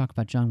glad I got to talk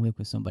about John Wick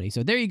with somebody.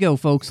 So there you go,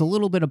 folks. A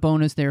little bit of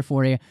bonus there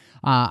for you.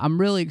 I'm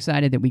really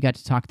excited that we got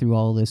to talk through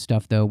all of this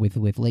stuff, though, with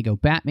Lego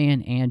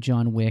Batman and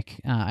John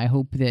Wick. I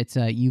hope that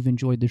you've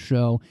enjoyed the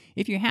show.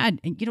 If you had,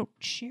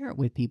 share it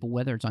with people,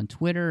 whether it's on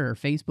Twitter or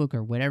Facebook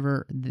or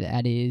whatever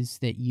that is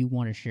that you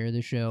want to share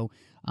the show.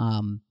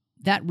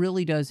 That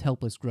really does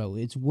help us grow.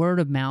 It's word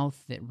of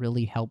mouth that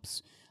really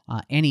helps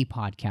any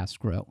podcast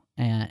grow.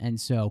 And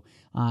so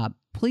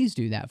please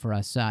do that for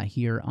us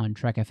here on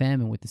Trek FM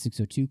and with the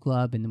 602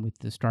 Club, and then with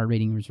the star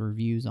ratings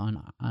reviews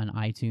on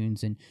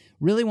iTunes. And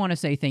really want to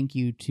say thank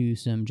you to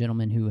some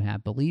gentlemen who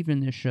have believed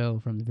in this show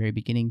from the very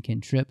beginning: Ken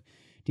Tripp,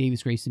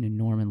 Davis Grayson, and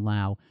Norman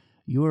Lau.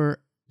 Your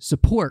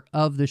support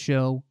of the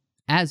show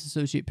as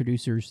associate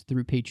producers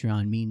through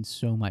Patreon means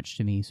so much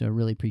to me. So I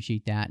really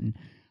appreciate that. And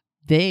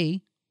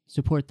they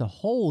support the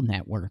whole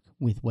network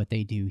with what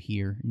they do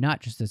here, not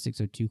just the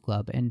 602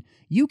 Club. And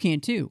you can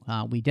too.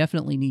 We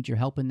definitely need your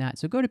help in that.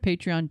 So go to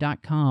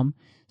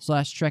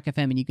patreon.com/TrekFM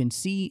and you can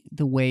see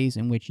the ways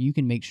in which you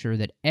can make sure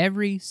that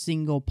every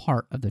single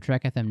part of the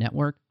Trek FM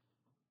network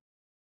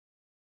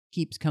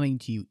keeps coming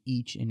to you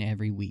each and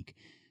every week.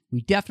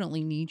 We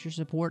definitely need your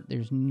support.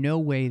 There's no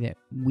way that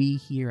we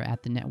here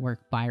at the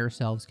network by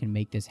ourselves can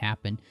make this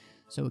happen.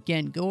 So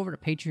again, go over to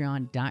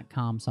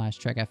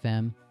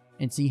patreon.com/TrekFM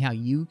and see how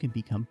you can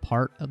become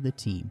part of the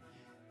team.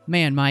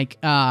 Man, Mike,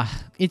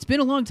 it's been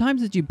a long time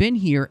since you've been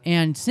here,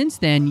 and since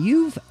then,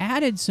 you've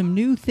added some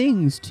new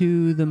things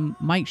to the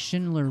Mike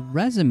Schindler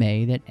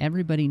resume that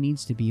everybody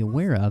needs to be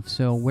aware of.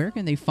 So where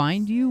can they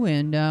find you,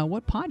 and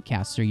what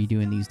podcasts are you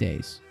doing these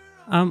days?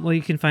 Well,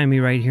 you can find me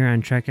right here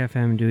on Trek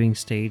FM doing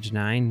Stage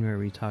 9, where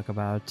we talk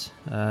about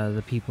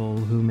the people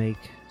who make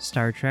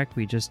Star Trek.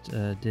 We just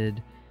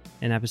did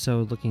an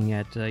episode looking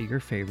at your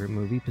favorite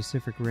movie,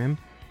 Pacific Rim.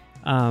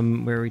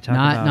 Where we talk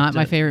about... Not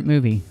my favorite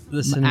movie.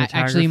 The cinematographer.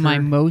 Actually, my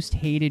most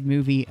hated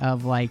movie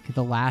of, like,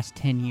 the last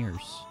 10 years.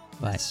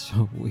 But, that's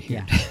so weird.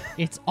 Yeah,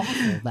 it's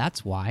awful.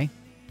 That's why.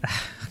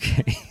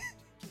 Okay.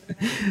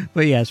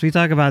 But yes, we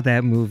talk about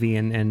that movie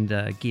and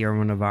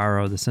Guillermo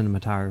Navarro, the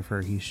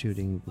cinematographer. He's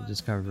shooting the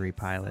Discovery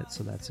pilot,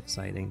 so that's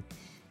exciting.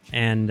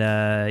 And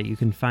you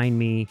can find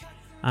me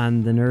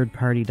on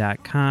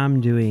thenerdparty.com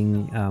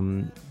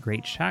doing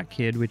Great Shot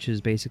Kid, which is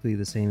basically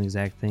the same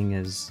exact thing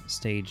as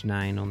Stage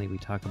 9, only we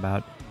talk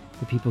about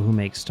the people who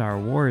make Star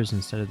Wars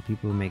instead of the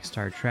people who make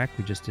Star Trek.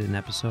 We just did an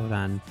episode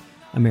on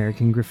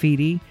American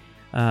Graffiti.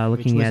 Looking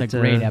which was at a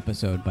great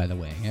episode, by the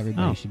way.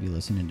 Everybody should be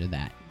listening to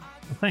that.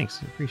 Well,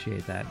 thanks.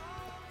 Appreciate that.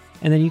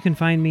 And then you can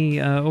find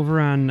me over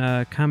on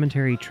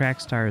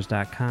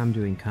commentarytrackstars.com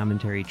doing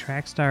Commentary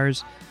Track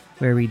Stars,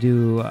 where we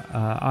do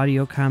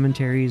audio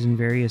commentaries and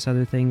various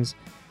other things.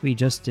 We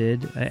just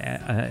did,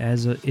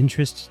 as an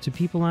interest to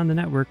people on the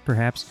network,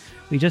 perhaps,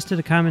 we just did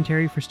a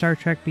commentary for Star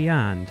Trek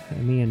Beyond,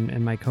 me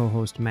and my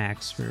co-host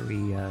Max, where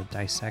we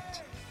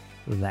dissect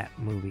that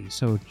movie.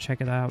 So check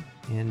it out,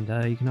 and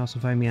you can also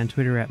find me on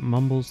Twitter at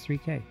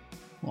Mumbles3K.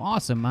 Well,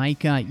 awesome,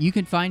 Mike. You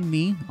can find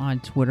me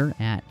on Twitter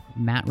at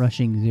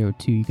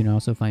MattRushing02. You can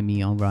also find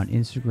me over on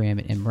Instagram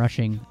at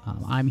MRushing.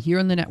 I'm here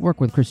on the network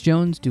with Chris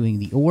Jones doing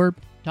The Orb,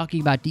 talking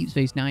about Deep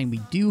Space Nine.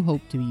 We do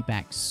hope to be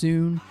back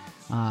soon.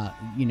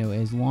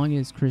 As long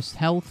as Chris'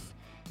 health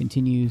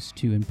continues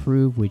to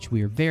improve, which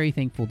we are very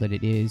thankful that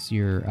it is.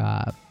 Your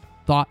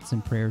thoughts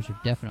and prayers are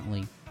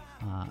definitely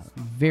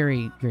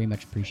very, very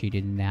much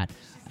appreciated in that.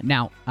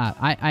 Now,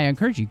 I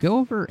encourage you, go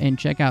over and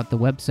check out the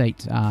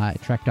website,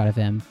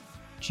 trek.fm,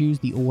 choose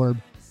The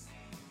Orb.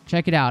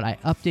 Check it out. I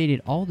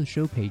updated all the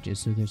show pages,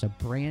 so there's a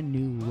brand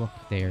new look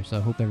there. So I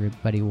hope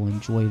everybody will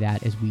enjoy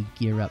that as we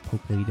gear up,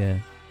 hopefully, to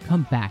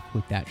come back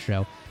with that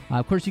show.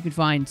 Of course, you can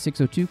find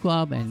 602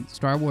 Club and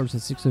Star Wars, the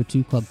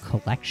 602 Club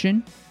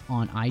collection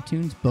on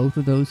iTunes, both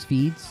of those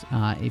feeds.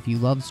 If you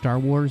love Star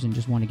Wars and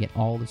just want to get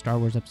all the Star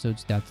Wars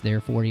episodes, that's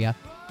there for you.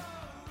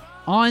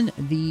 On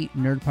the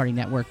Nerd Party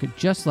Network,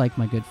 just like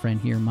my good friend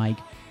here, Mike,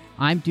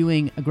 I'm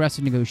doing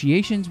Aggressive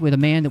Negotiations with a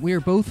man that we are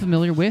both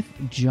familiar with,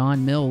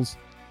 John Mills,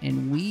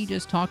 and we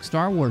just talk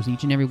Star Wars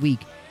each and every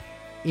week.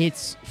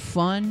 It's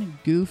fun,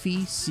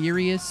 goofy,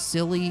 serious,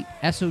 silly,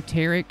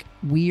 esoteric,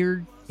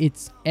 weird.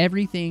 It's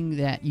everything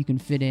that you can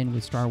fit in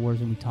with Star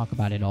Wars, and we talk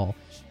about it all.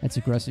 That's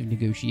Aggressive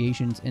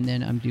Negotiations. And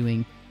then I'm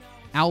doing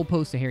Owl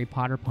Post, a Harry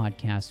Potter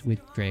podcast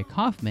with Drea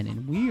Kaufman,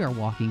 and we are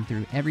walking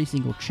through every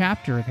single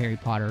chapter of Harry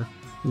Potter,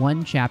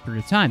 one chapter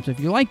at a time. So if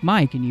you're like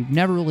Mike and you've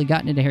never really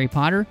gotten into Harry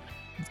Potter,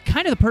 it's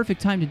kind of the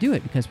perfect time to do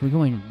it because we're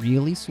going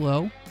really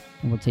slow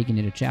and we're taking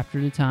it a chapter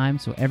at a time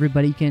so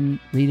everybody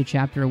can read a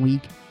chapter a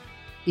week.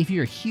 If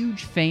you're a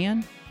huge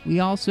fan, we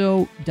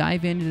also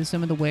dive into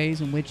some of the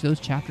ways in which those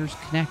chapters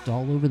connect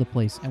all over the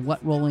place and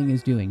what Rowling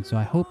is doing. So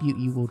I hope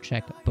you will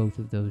check both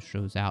of those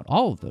shows out,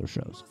 all of those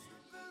shows.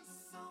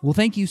 Well,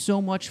 thank you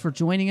so much for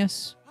joining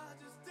us,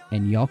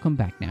 and y'all come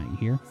back now, you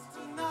hear?